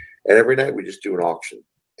Michigan. And every night we just do an auction.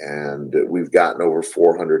 And we've gotten over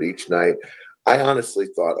 400 each night. I honestly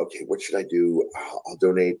thought, okay, what should I do? I'll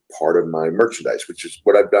donate part of my merchandise, which is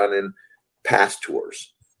what I've done in past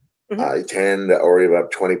tours. 10 or even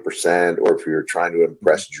up 20%, or if you're trying to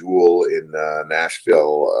impress Jewel in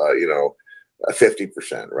Nashville,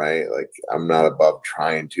 50%, right? Like, I'm not above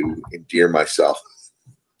trying to endear myself.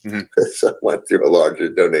 So I went through a larger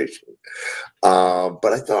donation.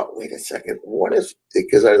 But I thought, wait a second, what if,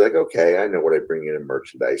 because I was like, okay, I know what I bring in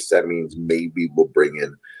merchandise. That means maybe we'll bring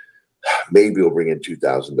in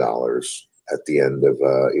 $2,000 at the end of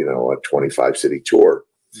a 25 city tour.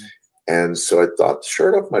 And so I thought,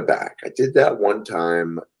 shirt off my back. I did that one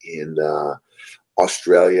time in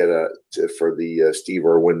Australia for the Steve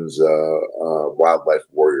Irwin's Wildlife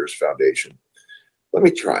Warriors Foundation. Let me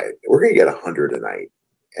try it. We're going to get 100 a night.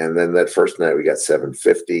 And then that first night we got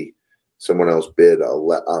 750. Someone else bid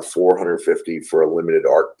 450 for a limited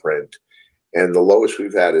art print. And the lowest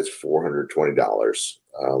we've had is $420.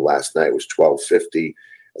 Last night was $1,250.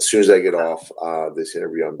 As soon as I get off this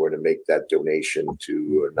interview, I'm going to make that donation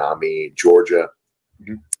to NAMI, Georgia.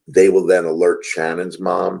 They will then alert Shannon's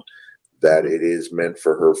mom that it is meant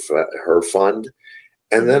for her fund.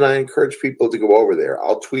 And then I encourage people to go over there.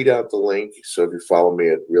 I'll tweet out the link. So if you follow me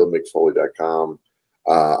at realmickfoley.com,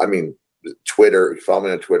 Twitter, if you follow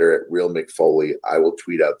me on Twitter at realmickfoley, I will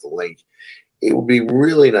tweet out the link. It would be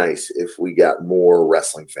really nice if we got more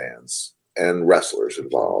wrestling fans and wrestlers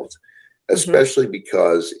involved, especially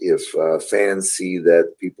because if fans see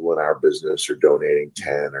that people in our business are donating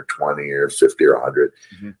 10 or 20 or 50 or 100,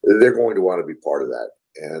 they're going to want to be part of that.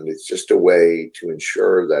 And it's just a way to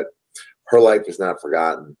ensure that her life is not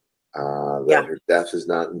forgotten, that her death is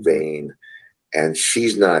not in vain, and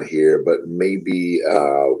she's not here, but maybe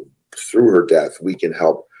through her death, we can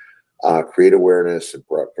help create awareness and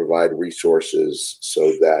provide resources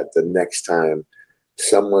so that the next time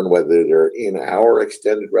someone, whether they're in our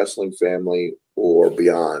extended wrestling family or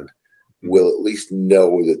beyond, will at least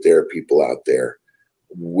know that there are people out there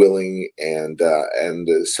willing and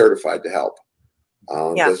certified to help.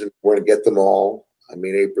 Doesn't want to get them all. I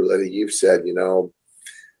mean, April, I think you've said,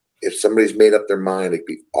 if somebody's made up their mind, it'd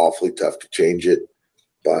be awfully tough to change it.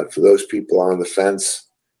 But for those people on the fence,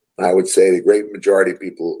 I would say the great majority of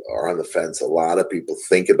people are on the fence. A lot of people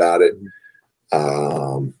think about it.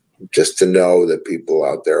 Just to know that people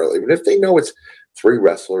out there, even if they know it's 3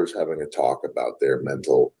 wrestlers having a talk about their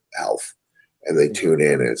mental health and they tune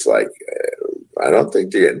in, and it's like, I don't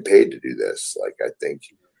think they're getting paid to do this. Like, I think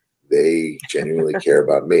they genuinely care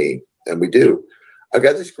about me, and we do. I've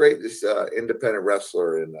got this independent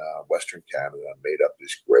wrestler in Western Canada made up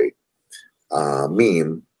this great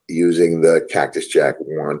meme using the Cactus Jack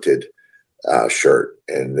Wanted shirt.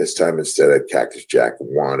 And this time, instead of Cactus Jack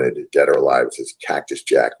Wanted, dead or alive, it says Cactus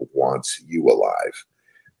Jack Wants You Alive.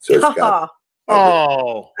 So it's got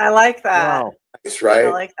I like that. Wow. That's right. I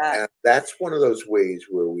like that. And that's one of those ways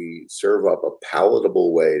where we serve up a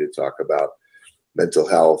palatable way to talk about mental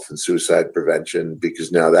health and suicide prevention,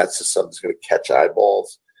 because now that's something that's going to catch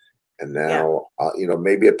eyeballs. And now,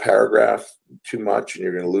 maybe a paragraph too much and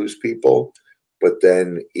you're going to lose people. But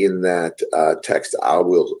then in that text, I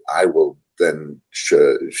will then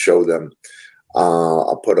show them.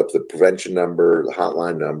 I'll put up the prevention number, the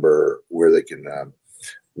hotline number, where they can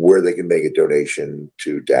make a donation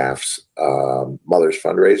to DAF's Mother's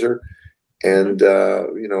Fundraiser, and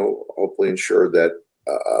hopefully ensure that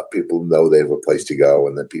people know they have a place to go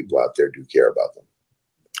and that people out there do care about them.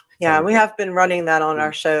 Yeah, we have been running that on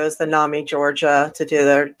our shows, the NAMI Georgia, to do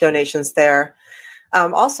their donations there.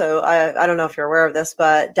 Also, I don't know if you're aware of this,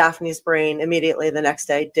 but Daphne's brain immediately the next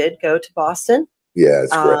day did go to Boston. Yeah,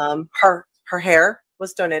 it's great. Her hair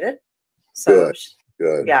was donated. So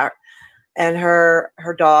good. Yeah. And her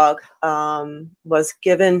dog was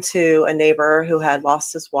given to a neighbor who had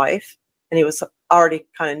lost his wife, and he was already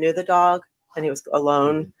kind of knew the dog, and he was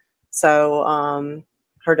alone. So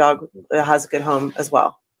her dog has a good home as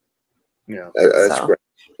well. Yeah, that's great.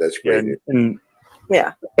 That's great. And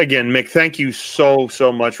again, Mick, thank you so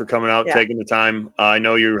much for coming out, taking the time. I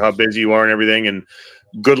know how busy you are and everything, and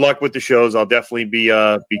good luck with the shows. I'll definitely be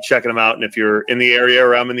checking them out. And if you're in the area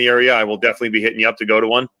or I'm in the area, I will definitely be hitting you up to go to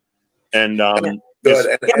one. And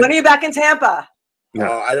good. When are you back in Tampa?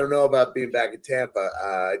 I don't know about being back in Tampa.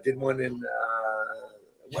 I did one in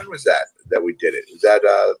when was that? that we did it. Was that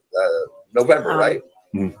November, right?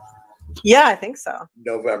 Yeah, I think so.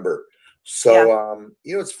 November. So,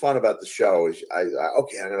 you know, what's fun about the show is I'm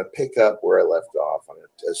going to pick up where I left off. I'm going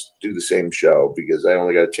to just do the same show because I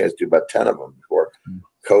only got a chance to do about 10 of them before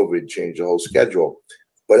COVID changed the whole schedule.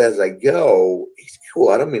 But as I go, it's cool.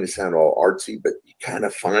 I don't mean to sound all artsy, but you kind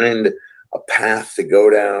of find a path to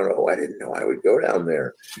go down. Oh, I didn't know I would go down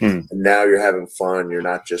there. And now you're having fun. You're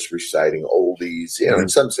not just reciting oldies. You know, in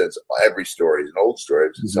some sense, every story is an old story.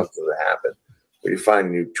 It's something that happened. But you find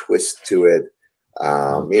a new twist to it.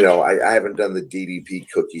 You know, I haven't done the DDP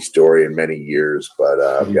cookie story in many years, but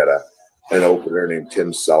I've got an opener named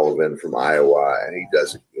Tim Sullivan from Iowa, and he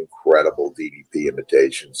does an incredible DDP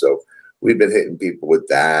imitation. So we've been hitting people with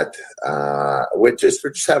that. We're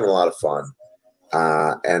just having a lot of fun.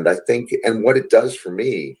 And I think, and what it does for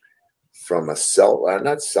me from a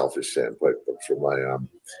not selfish standpoint, but from my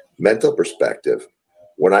mental perspective,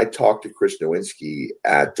 when I talked to Chris Nowinski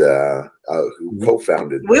who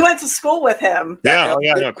co-founded, we went to school with him. Yeah,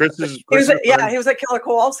 no, Chris is. He was at Killer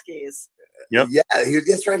Kowalski's. Yep. Yeah,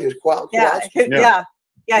 that's right. He was Kowalski.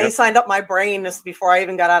 Yeah. He signed up my brain just before I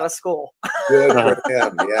even got out of school. Good for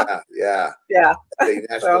him. Yeah. The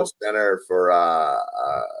National Center for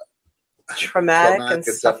traumatic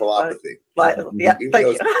encephalopathy. Thank you.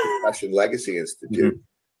 Concussion Legacy Institute.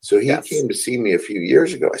 So he came to see me a few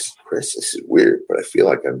years ago. I said, Chris, this is weird, but I feel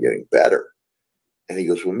like I'm getting better. And he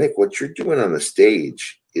goes, well, Mick, what you're doing on the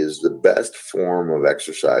stage is the best form of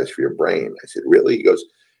exercise for your brain. I said, really? He goes,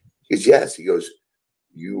 yes. He goes,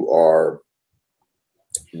 you are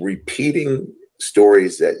repeating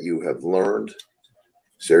stories that you have learned.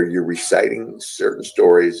 So you're reciting certain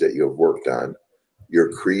stories that you have worked on.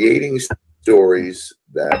 You're creating stories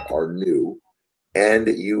that are new, and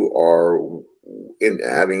you are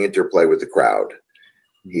having interplay with the crowd.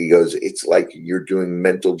 He goes, it's like you're doing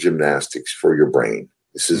mental gymnastics for your brain.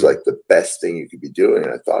 This is like the best thing you could be doing.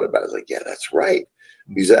 And I thought about it. I was like, yeah, that's right.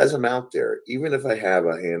 Because as I'm out there, even if I have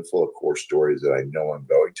a handful of core stories that I know I'm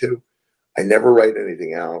going to, I never write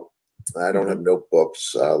anything out. I don't have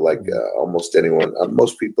notebooks like almost anyone,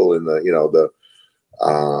 most people in the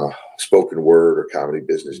spoken word or comedy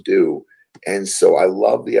business do. And so I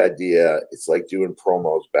love the idea. It's like doing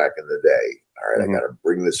promos back in the day. All right, I got to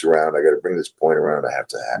bring this around. I got to bring this point around. I have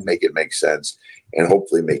to make it make sense and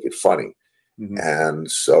hopefully make it funny. And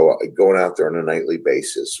so going out there on a nightly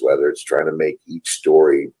basis, whether it's trying to make each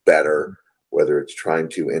story better, whether it's trying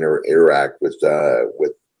to interact with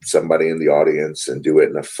somebody in the audience and do it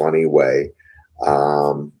in a funny way,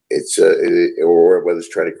 or whether it's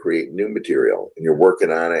trying to create new material and you're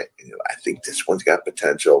working on it. And I think this one's got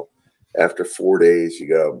potential. After 4 days, you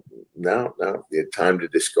go, no, it's time to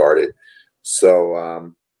discard it.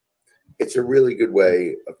 So it's a really good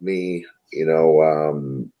way of me,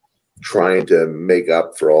 trying to make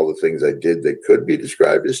up for all the things I did that could be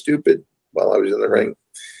described as stupid while I was in the ring.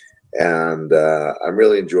 And I'm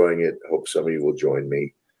really enjoying it. Hope some of you will join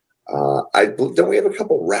me. Don't we have a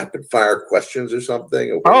couple rapid fire questions or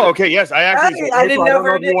something? Oh, okay. Yes, I actually. I didn't know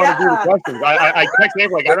if you want to do the questions. I texted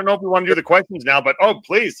April, I don't know if we want to do the questions now, but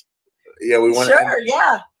please. Yeah, we want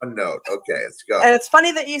to. A note. Okay, let's go. And it's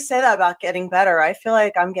funny that you say that about getting better. I feel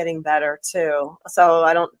like I'm getting better too. So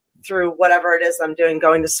I don't, through whatever it is I'm doing,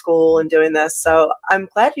 going to school and doing this. So I'm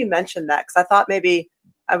glad you mentioned that because I thought maybe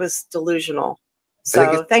I was delusional.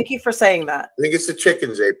 So thank you for saying that. I think it's the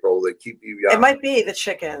chickens, April, that keep you young. It might be the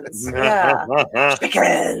chickens. Yeah.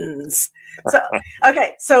 Chickens. So,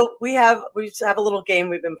 okay. So we have a little game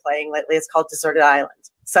we've been playing lately. It's called Deserted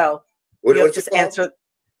Island. So you just answer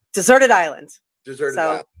Deserted Island. Deserted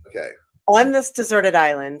Island. Okay. On this deserted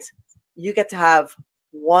island, you get to have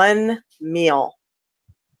one meal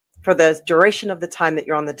for the duration of the time that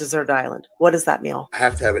you're on the deserted island. What is that meal? I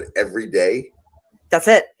have to have it every day? That's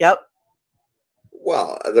it. Yep.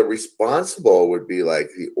 Well, the responsible would be like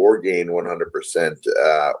the Orgain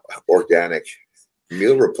 100% organic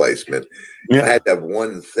meal replacement. Yeah. I had to have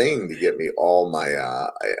one thing to get me all my...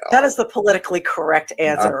 that is the politically correct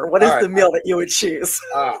answer. What is the meal that you would choose?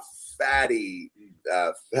 Fatty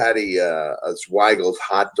Zweigel's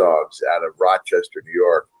hot dogs out of Rochester, New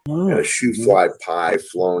York, and a shoe fly pie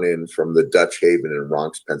flown in from the Dutch Haven in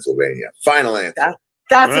Bronx, Pennsylvania. Final answer.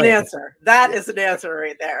 That's an answer. That is an answer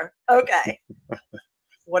right there. Okay.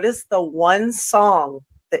 What is the one song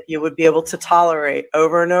that you would be able to tolerate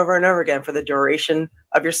over and over and over again for the duration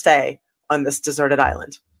of your stay on this deserted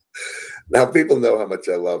island? Now, people know how much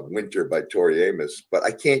I love Winter by Tori Amos, but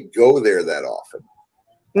I can't go there that often.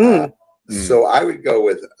 So I would go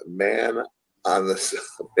with Man on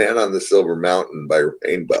the Silver Mountain by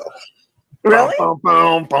Rainbow. Really?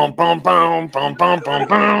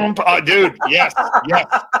 Dude, yes,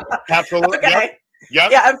 absolutely. Okay.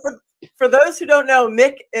 Yep. Yeah, and for those who don't know,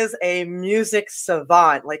 Mick is a music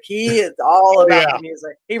savant. Like he is all about the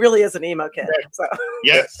music. He really is an emo kid. So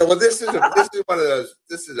yes. Well, this is one of those.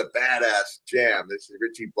 This is a badass jam. This is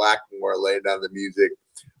Richie Blackmore laying down the music,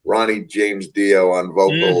 Ronnie James Dio on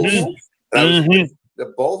vocals. And I was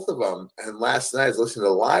the both of them. And last night I was listening to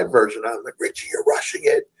the live version. I was like, Richie, you're rushing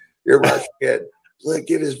it. You're rushing it. Like,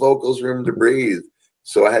 give his vocals room to breathe.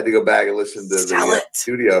 So I had to go back and listen to the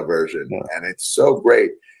studio version, and it's so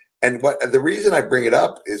great. And the reason I bring it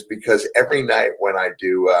up is because every night when I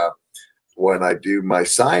do my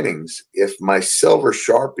signings, if my silver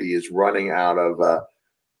Sharpie is running out of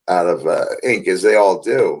ink, as they all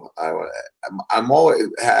do, I'm always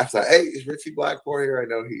have to. Hey, is Richie Blackmore here? I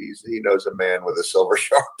know he knows a man with a silver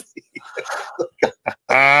Sharpie.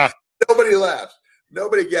 Nobody laughs.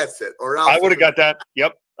 Nobody gets it. Or else I would have got that.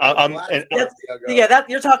 Yep.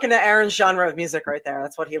 You're talking to Aaron's genre of music right there.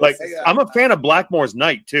 That's what he likes. I'm a fan of Blackmore's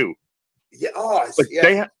Night too. Yeah.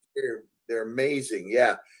 They're amazing.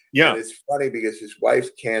 Yeah. Yeah. And it's funny because his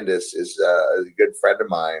wife Candace is a good friend of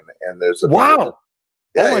mine, and there's a God.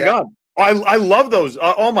 I love those.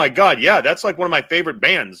 Oh my God. Yeah, that's like one of my favorite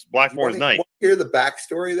bands. Blackmore's Night. Hear the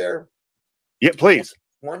backstory there? Yeah, please.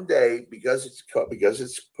 One day, because it's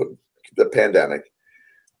the pandemic,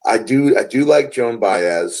 I do like Joan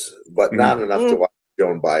Baez, but not enough to watch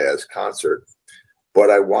Joan Baez concert. But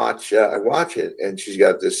I watch it, and she's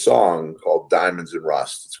got this song called "Diamonds and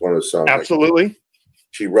Rust." It's one of those songs. Absolutely.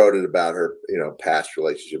 She wrote it about her, past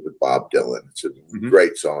relationship with Bob Dylan. It's a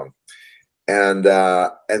great song, and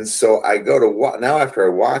so I go to now after I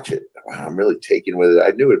watch it, wow, I'm really taken with it. I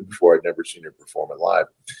knew it before; I'd never seen her perform it live.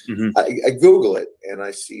 I Google it, and I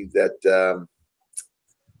see that.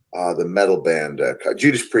 The metal band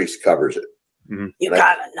Judas Priest covers it. You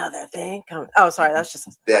got another thing coming. Oh, sorry, that's just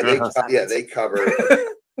they cover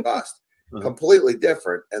Rust. Completely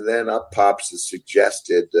different. And then up pops the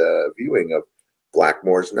suggested viewing of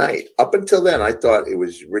Blackmore's Night. Up until then, I thought it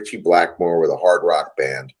was Richie Blackmore with a hard rock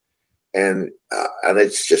band, and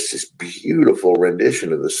it's just this beautiful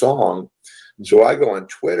rendition of the song. So I go on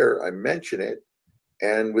Twitter, I mention it,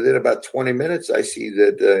 and within about 20 minutes, I see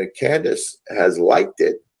that Candace has liked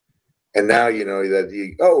it. And now you know that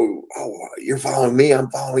you're following me,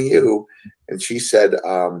 I'm following you. And she said,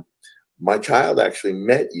 my child actually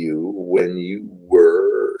met you when you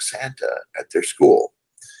were Santa at their school.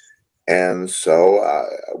 And so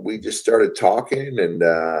we just started talking, and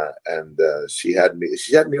she had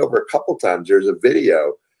me over a couple times. There's a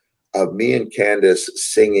video of me and Candace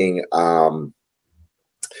singing Hollywood,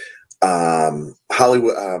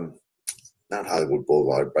 not Hollywood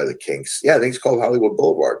Boulevard by the Kinks. Yeah, I think it's called Hollywood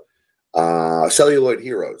Boulevard. Celluloid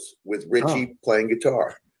Heroes with Richie playing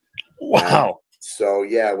guitar. Wow. So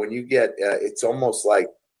yeah, when you get it's almost like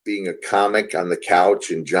being a comic on the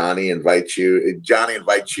couch, and Johnny invites you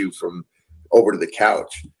from over to the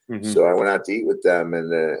couch. So I went out to eat with them,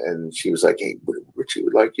 and she was like, hey, Richie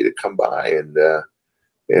would like you to come by and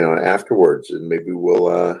afterwards, and maybe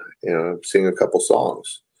we'll sing a couple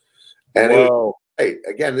songs. And hey,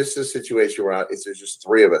 again, this is a situation where there's just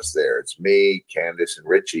three of us there. It's me, Candace, and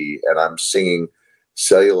Richie, and I'm singing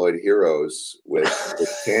Celluloid Heroes with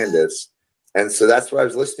Candace. And so that's what I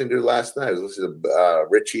was listening to last night. I was listening to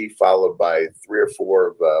Richie, followed by 3 or 4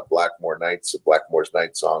 of Blackmore's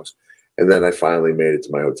Night songs. And then I finally made it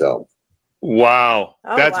to my hotel. Wow.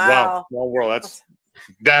 Wow. Small world.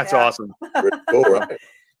 That's awesome. Pretty cool, right?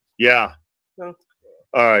 Yeah. All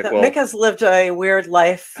right. Well, Mick has lived a weird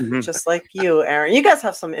life, just like you, Aaron. You guys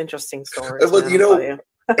have some interesting stories. Well, I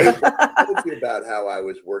told you about how I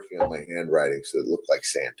was working on my handwriting so it looked like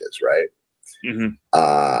Santa's, right?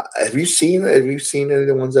 Have you seen any of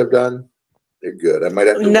the ones I've done? They're good. I might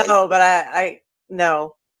have to. No, but I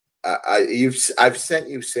know. I've sent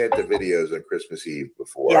you Santa videos on Christmas Eve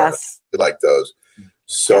before. Yes, I like those.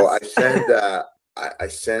 So I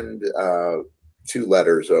send 2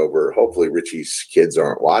 letters over. Hopefully Richie's kids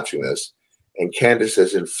aren't watching this. And Candace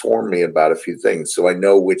has informed me about a few things, so I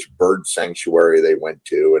know which bird sanctuary they went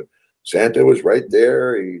to, and Santa was right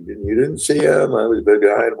there. You didn't see him. I was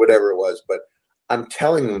behind, whatever it was. But I'm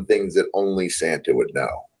telling them things that only Santa would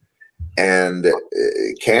know. And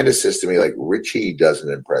Candace says to me, like, Richie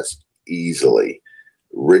doesn't impress easily.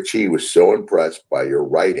 Richie was so impressed by your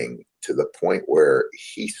writing to the point where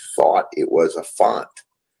he thought it was a font.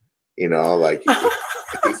 Like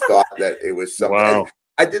he thought that it was something. Wow.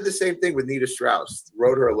 I did the same thing with Nita Strauss.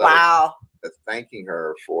 Wrote her a letter thanking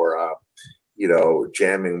her for,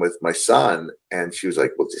 jamming with my son, and she was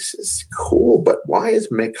like, well, this is cool, but why is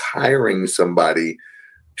Mick hiring somebody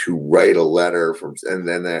to write a letter from, and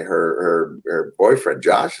then her boyfriend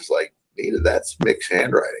Josh is like, Nita, that's Mick's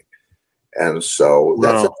handwriting. And so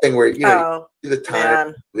that's a thing where the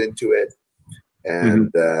time into it,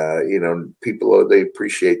 and people, they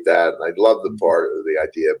appreciate that, and I love the part of the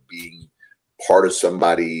idea of being part of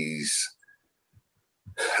somebody's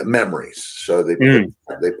memories. So they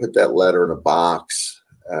put that letter in a box.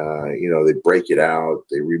 They break it out.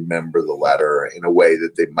 They remember the letter in a way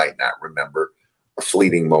that they might not remember a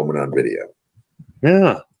fleeting moment on video.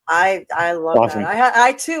 Yeah, I love that.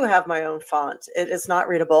 I too have my own font. It is not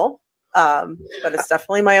readable, but it's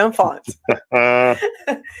definitely my own font.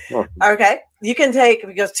 Okay, you can take,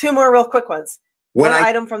 because 2 more real quick ones. One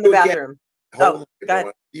item from the bathroom. Go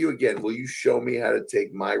ahead. You again, will you show me how to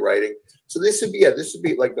take my writing? So this would be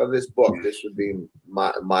like on this book, this would be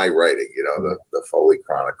my writing, the Foley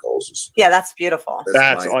Chronicles. Yeah, that's beautiful.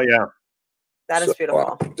 That is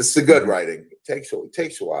beautiful. This is a good writing. It takes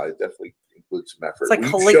a while. It definitely includes some effort. It's like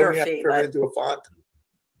calligraphy. Turn it into a font?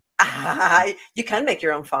 You can make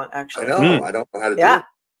your own font, actually. I know. I don't know how to do it.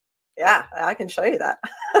 Yeah, I can show you that.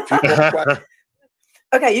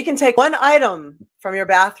 Okay, you can take one item from your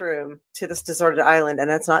bathroom to this deserted island,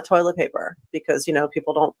 and it's not toilet paper, because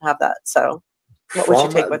people don't have that. So, what would you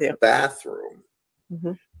take with you? Bathroom.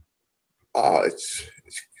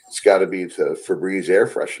 It's got to be the Febreze air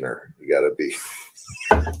freshener. You got to be.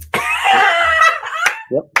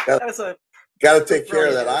 Got to take care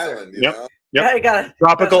of that island. You know. Yep. You got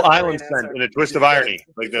tropical island scent in a twist of irony.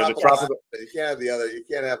 Like the tropical. You can't have the other. You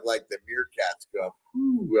can't have like the meerkats go.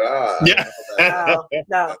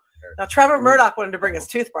 No. Now Trevor Murdoch wanted to bring his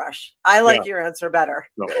toothbrush. I like your answer better.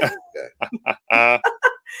 Okay.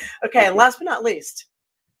 Okay, and last but not least,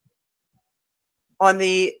 on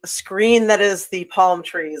the screen that is the palm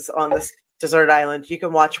trees on this deserted island, you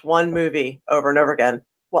can watch one movie over and over again.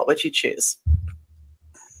 What would you choose?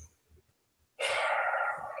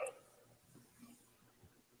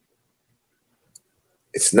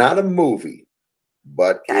 It's not a movie,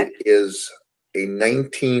 but it is a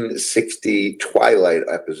 1960 Twilight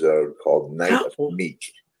episode called Night of the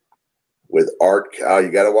Meek with Art. Oh,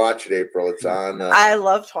 you got to watch it, April. It's on. I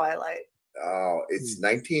love Twilight. Oh, it's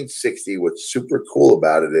 1960. What's super cool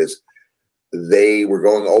about it is they were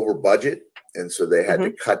going over budget, and so they had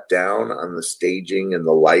to cut down on the staging and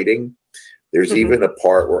the lighting. There's even a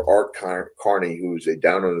part where Art Carney, who's a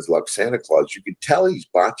down on his luck Santa Claus, you could tell he's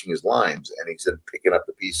botching his lines, and he's picking up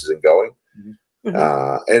the pieces and going. And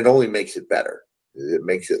it only makes it better. It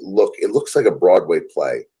makes it looks like a Broadway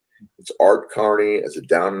play. It's Art Carney as a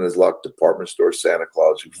down on his luck department store Santa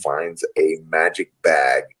Claus who finds a magic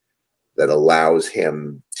bag that allows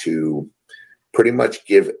him to pretty much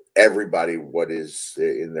give everybody what is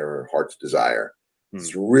in their heart's desire.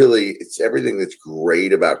 It's everything that's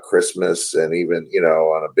great about Christmas, and even,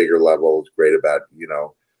 on a bigger level, it's great about,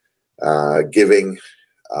 giving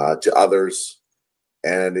to others.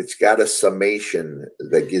 And it's got a summation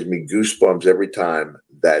that gives me goosebumps every time,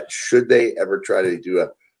 that should they ever try to do a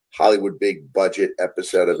Hollywood big budget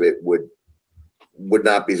episode of it would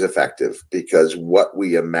not be as effective, because what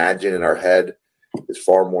we imagine in our head is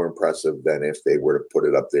far more impressive than if they were to put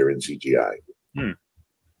it up there in CGI.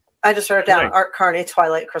 I just wrote it down. Right. Art Carney,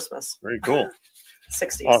 Twilight Christmas. Very cool.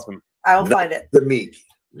 60s. Awesome. I will find it. The Meek.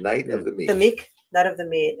 Night of the Meek. The Meek. Night of the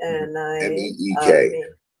Meek. And MEEK.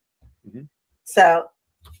 So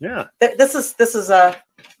yeah. This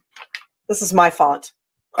is my font.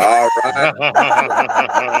 All right.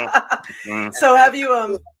 So have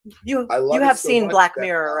you you have seen Black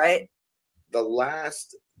Mirror, right? The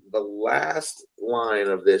last line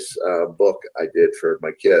of this book I did for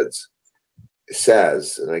my kids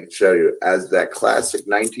says, and I can show you, as that classic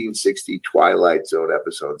 1960 Twilight Zone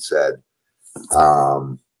episode said,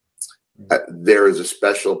 there is a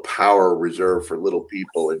special power reserved for little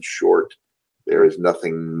people. In short, there is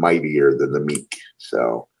nothing mightier than the meek.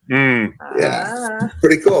 So,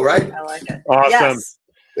 pretty cool, right? I like it. Awesome.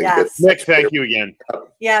 Yes. Nick, thank you again.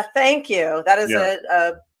 Yeah, thank you. That is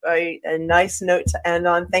a nice note to end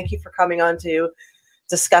on. Thank you for coming on to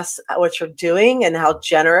discuss what you're doing and how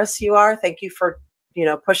generous you are. Thank you for,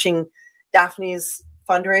 pushing Daphne's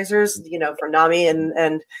fundraisers, for NAMI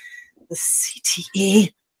and the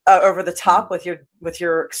CTE. over the top with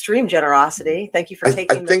your extreme generosity. Thank you for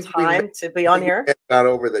taking the time to be on here. Not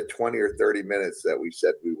over the 20 or 30 minutes that we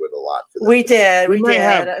said we would allot for this. We did. We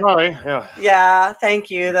did. Sorry. Yeah. Yeah. Thank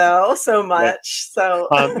you, though, so much. So,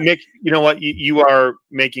 Mick, you know what? You are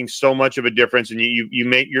making so much of a difference, and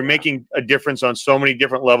you're making a difference on so many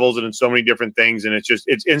different levels and in so many different things, and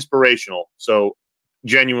it's inspirational. So,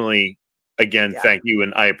 genuinely, again, thank you,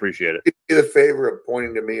 and I appreciate it. Do the favor of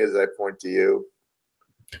pointing to me as I point to you.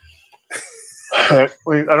 I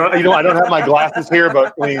don't have my glasses here,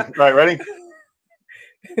 but right, ready?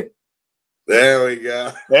 There we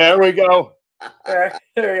go. There we go. There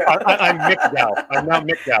we go. I'm Mick now. I'm now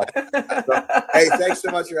Mick now. So, hey, thanks so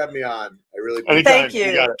much for having me on. I really appreciate Thank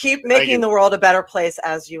you. Keep making the world a better place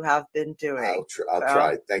as you have been doing. I'll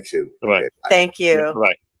try. Thanks you. Right. Okay, thank you.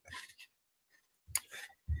 Right.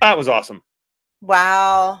 That was awesome.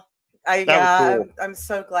 Wow. Cool. I'm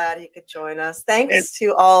so glad he could join us. Thanks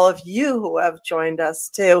to all of you who have joined us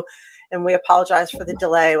too. And we apologize for the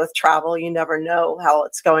delay with travel. You never know how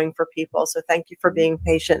it's going for people. So thank you for being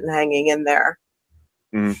patient and hanging in there.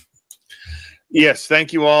 Yes.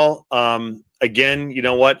 Thank you all. Again, you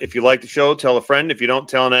know what? If you like the show, tell a friend. If you don't,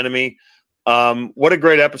 tell an enemy. What a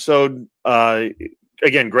great episode.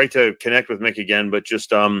 Again, great to connect with Mick again, but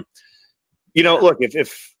just, look,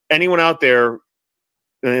 if anyone out there,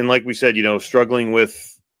 and like we said, struggling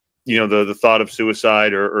with, the thought of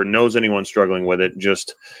suicide or knows anyone struggling with it,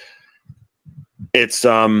 just it's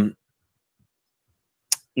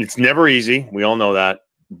never easy. We all know that,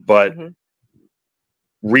 but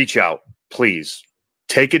reach out, please.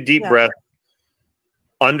 Take a deep breath.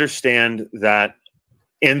 Understand that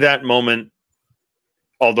in that moment,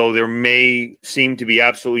 although there may seem to be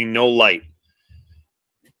absolutely no light,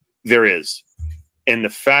 there is. And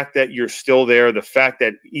the fact that you're still there, the fact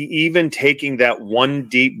that even taking that one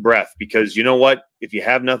deep breath, because you know what? If you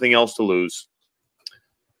have nothing else to lose,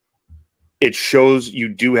 it shows you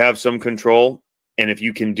do have some control. And if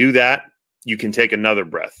you can do that, you can take another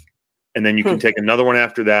breath. And then you can take another one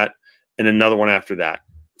after that and another one after that.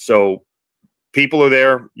 So people are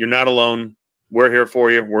there. You're not alone. We're here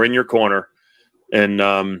for you. We're in your corner. And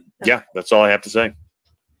that's all I have to say.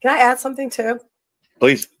 Can I add something too?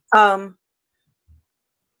 Please.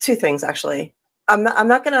 Two things, actually. I'm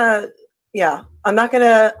not gonna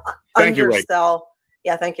undersell.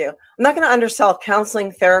 Yeah, thank you. I'm not gonna undersell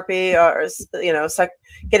counseling, therapy, or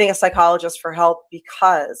getting a psychologist for help,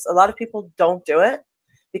 because a lot of people don't do it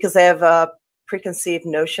because they have a preconceived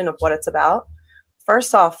notion of what it's about.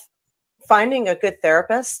 First off, finding a good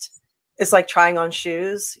therapist is like trying on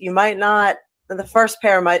shoes. The first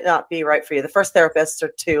pair might not be right for you. The first therapist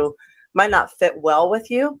or two might not fit well with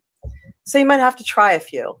you. So you might have to try a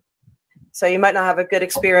few. So you might not have a good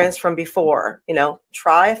experience from before.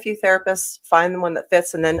 Try a few therapists, find the one that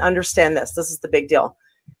fits, and then understand this. This is the big deal.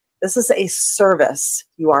 This is a service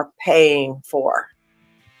you are paying for.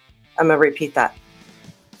 I'm going to repeat that.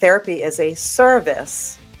 Therapy is a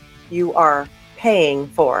service you are paying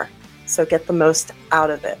for. So get the most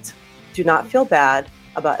out of it. Do not feel bad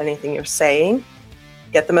about anything you're saying.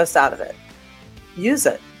 Get the most out of it. Use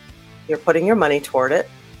it. You're putting your money toward it.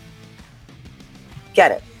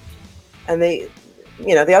 Get it. And the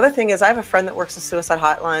other thing is, I have a friend that works at suicide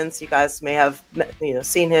hotlines. You guys may have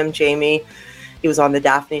seen him, Jamie. He was on the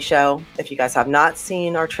Daphne show. If you guys have not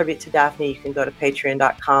seen our tribute to Daphne, you can go to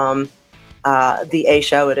patreon.com. The A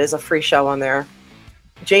show. It is a free show on there.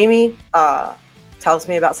 Jamie tells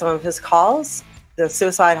me about some of his calls. The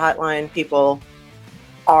suicide hotline people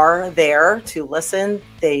are there to listen.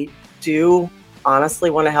 They do honestly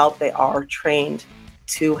want to help. They are trained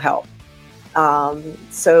to help.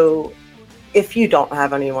 So if you don't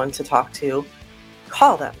have anyone to talk to,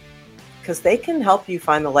 call them, because they can help you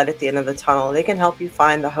find the light at the end of the tunnel. They can help you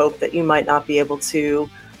find the hope that you might not be able to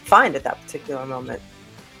find at that particular moment.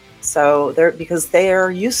 So because they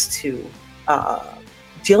are used to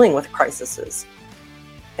dealing with crises,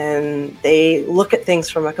 and they look at things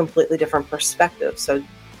from a completely different perspective. So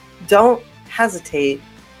don't hesitate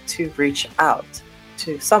to reach out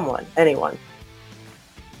to someone, anyone,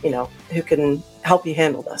 who can help you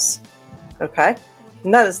handle this. Okay.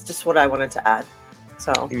 And that is just what I wanted to add.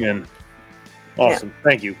 So, amen. Awesome. Yeah.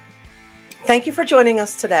 Thank you. Thank you for joining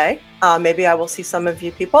us today. Maybe I will see some of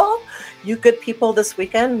you good people this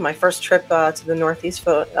weekend. My first trip to the Northeast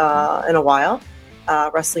in a while.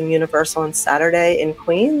 Wrestling Universal on Saturday in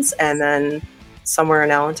Queens, and then somewhere in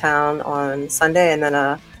Allentown on Sunday, and then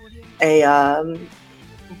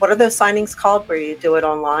what are those signings called where you do it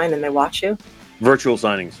online and they watch you? Virtual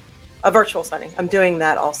signings. A virtual signing. I'm doing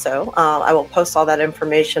that also. I will post all that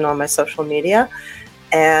information on my social media.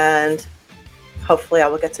 And hopefully I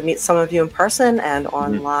will get to meet some of you in person and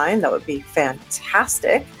online. That would be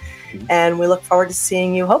fantastic. And we look forward to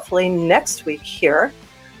seeing you hopefully next week here,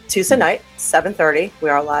 Tuesday night, 7:30. We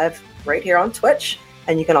are live right here on Twitch,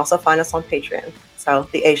 and you can also find us on Patreon. So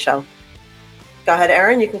the A Show. Go ahead,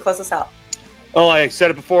 Aaron. You can close us out. Oh, I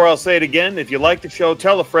said it before. I'll say it again. If you like the show,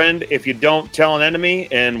 tell a friend. If you don't, tell an enemy.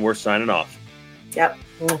 And we're signing off. Yep.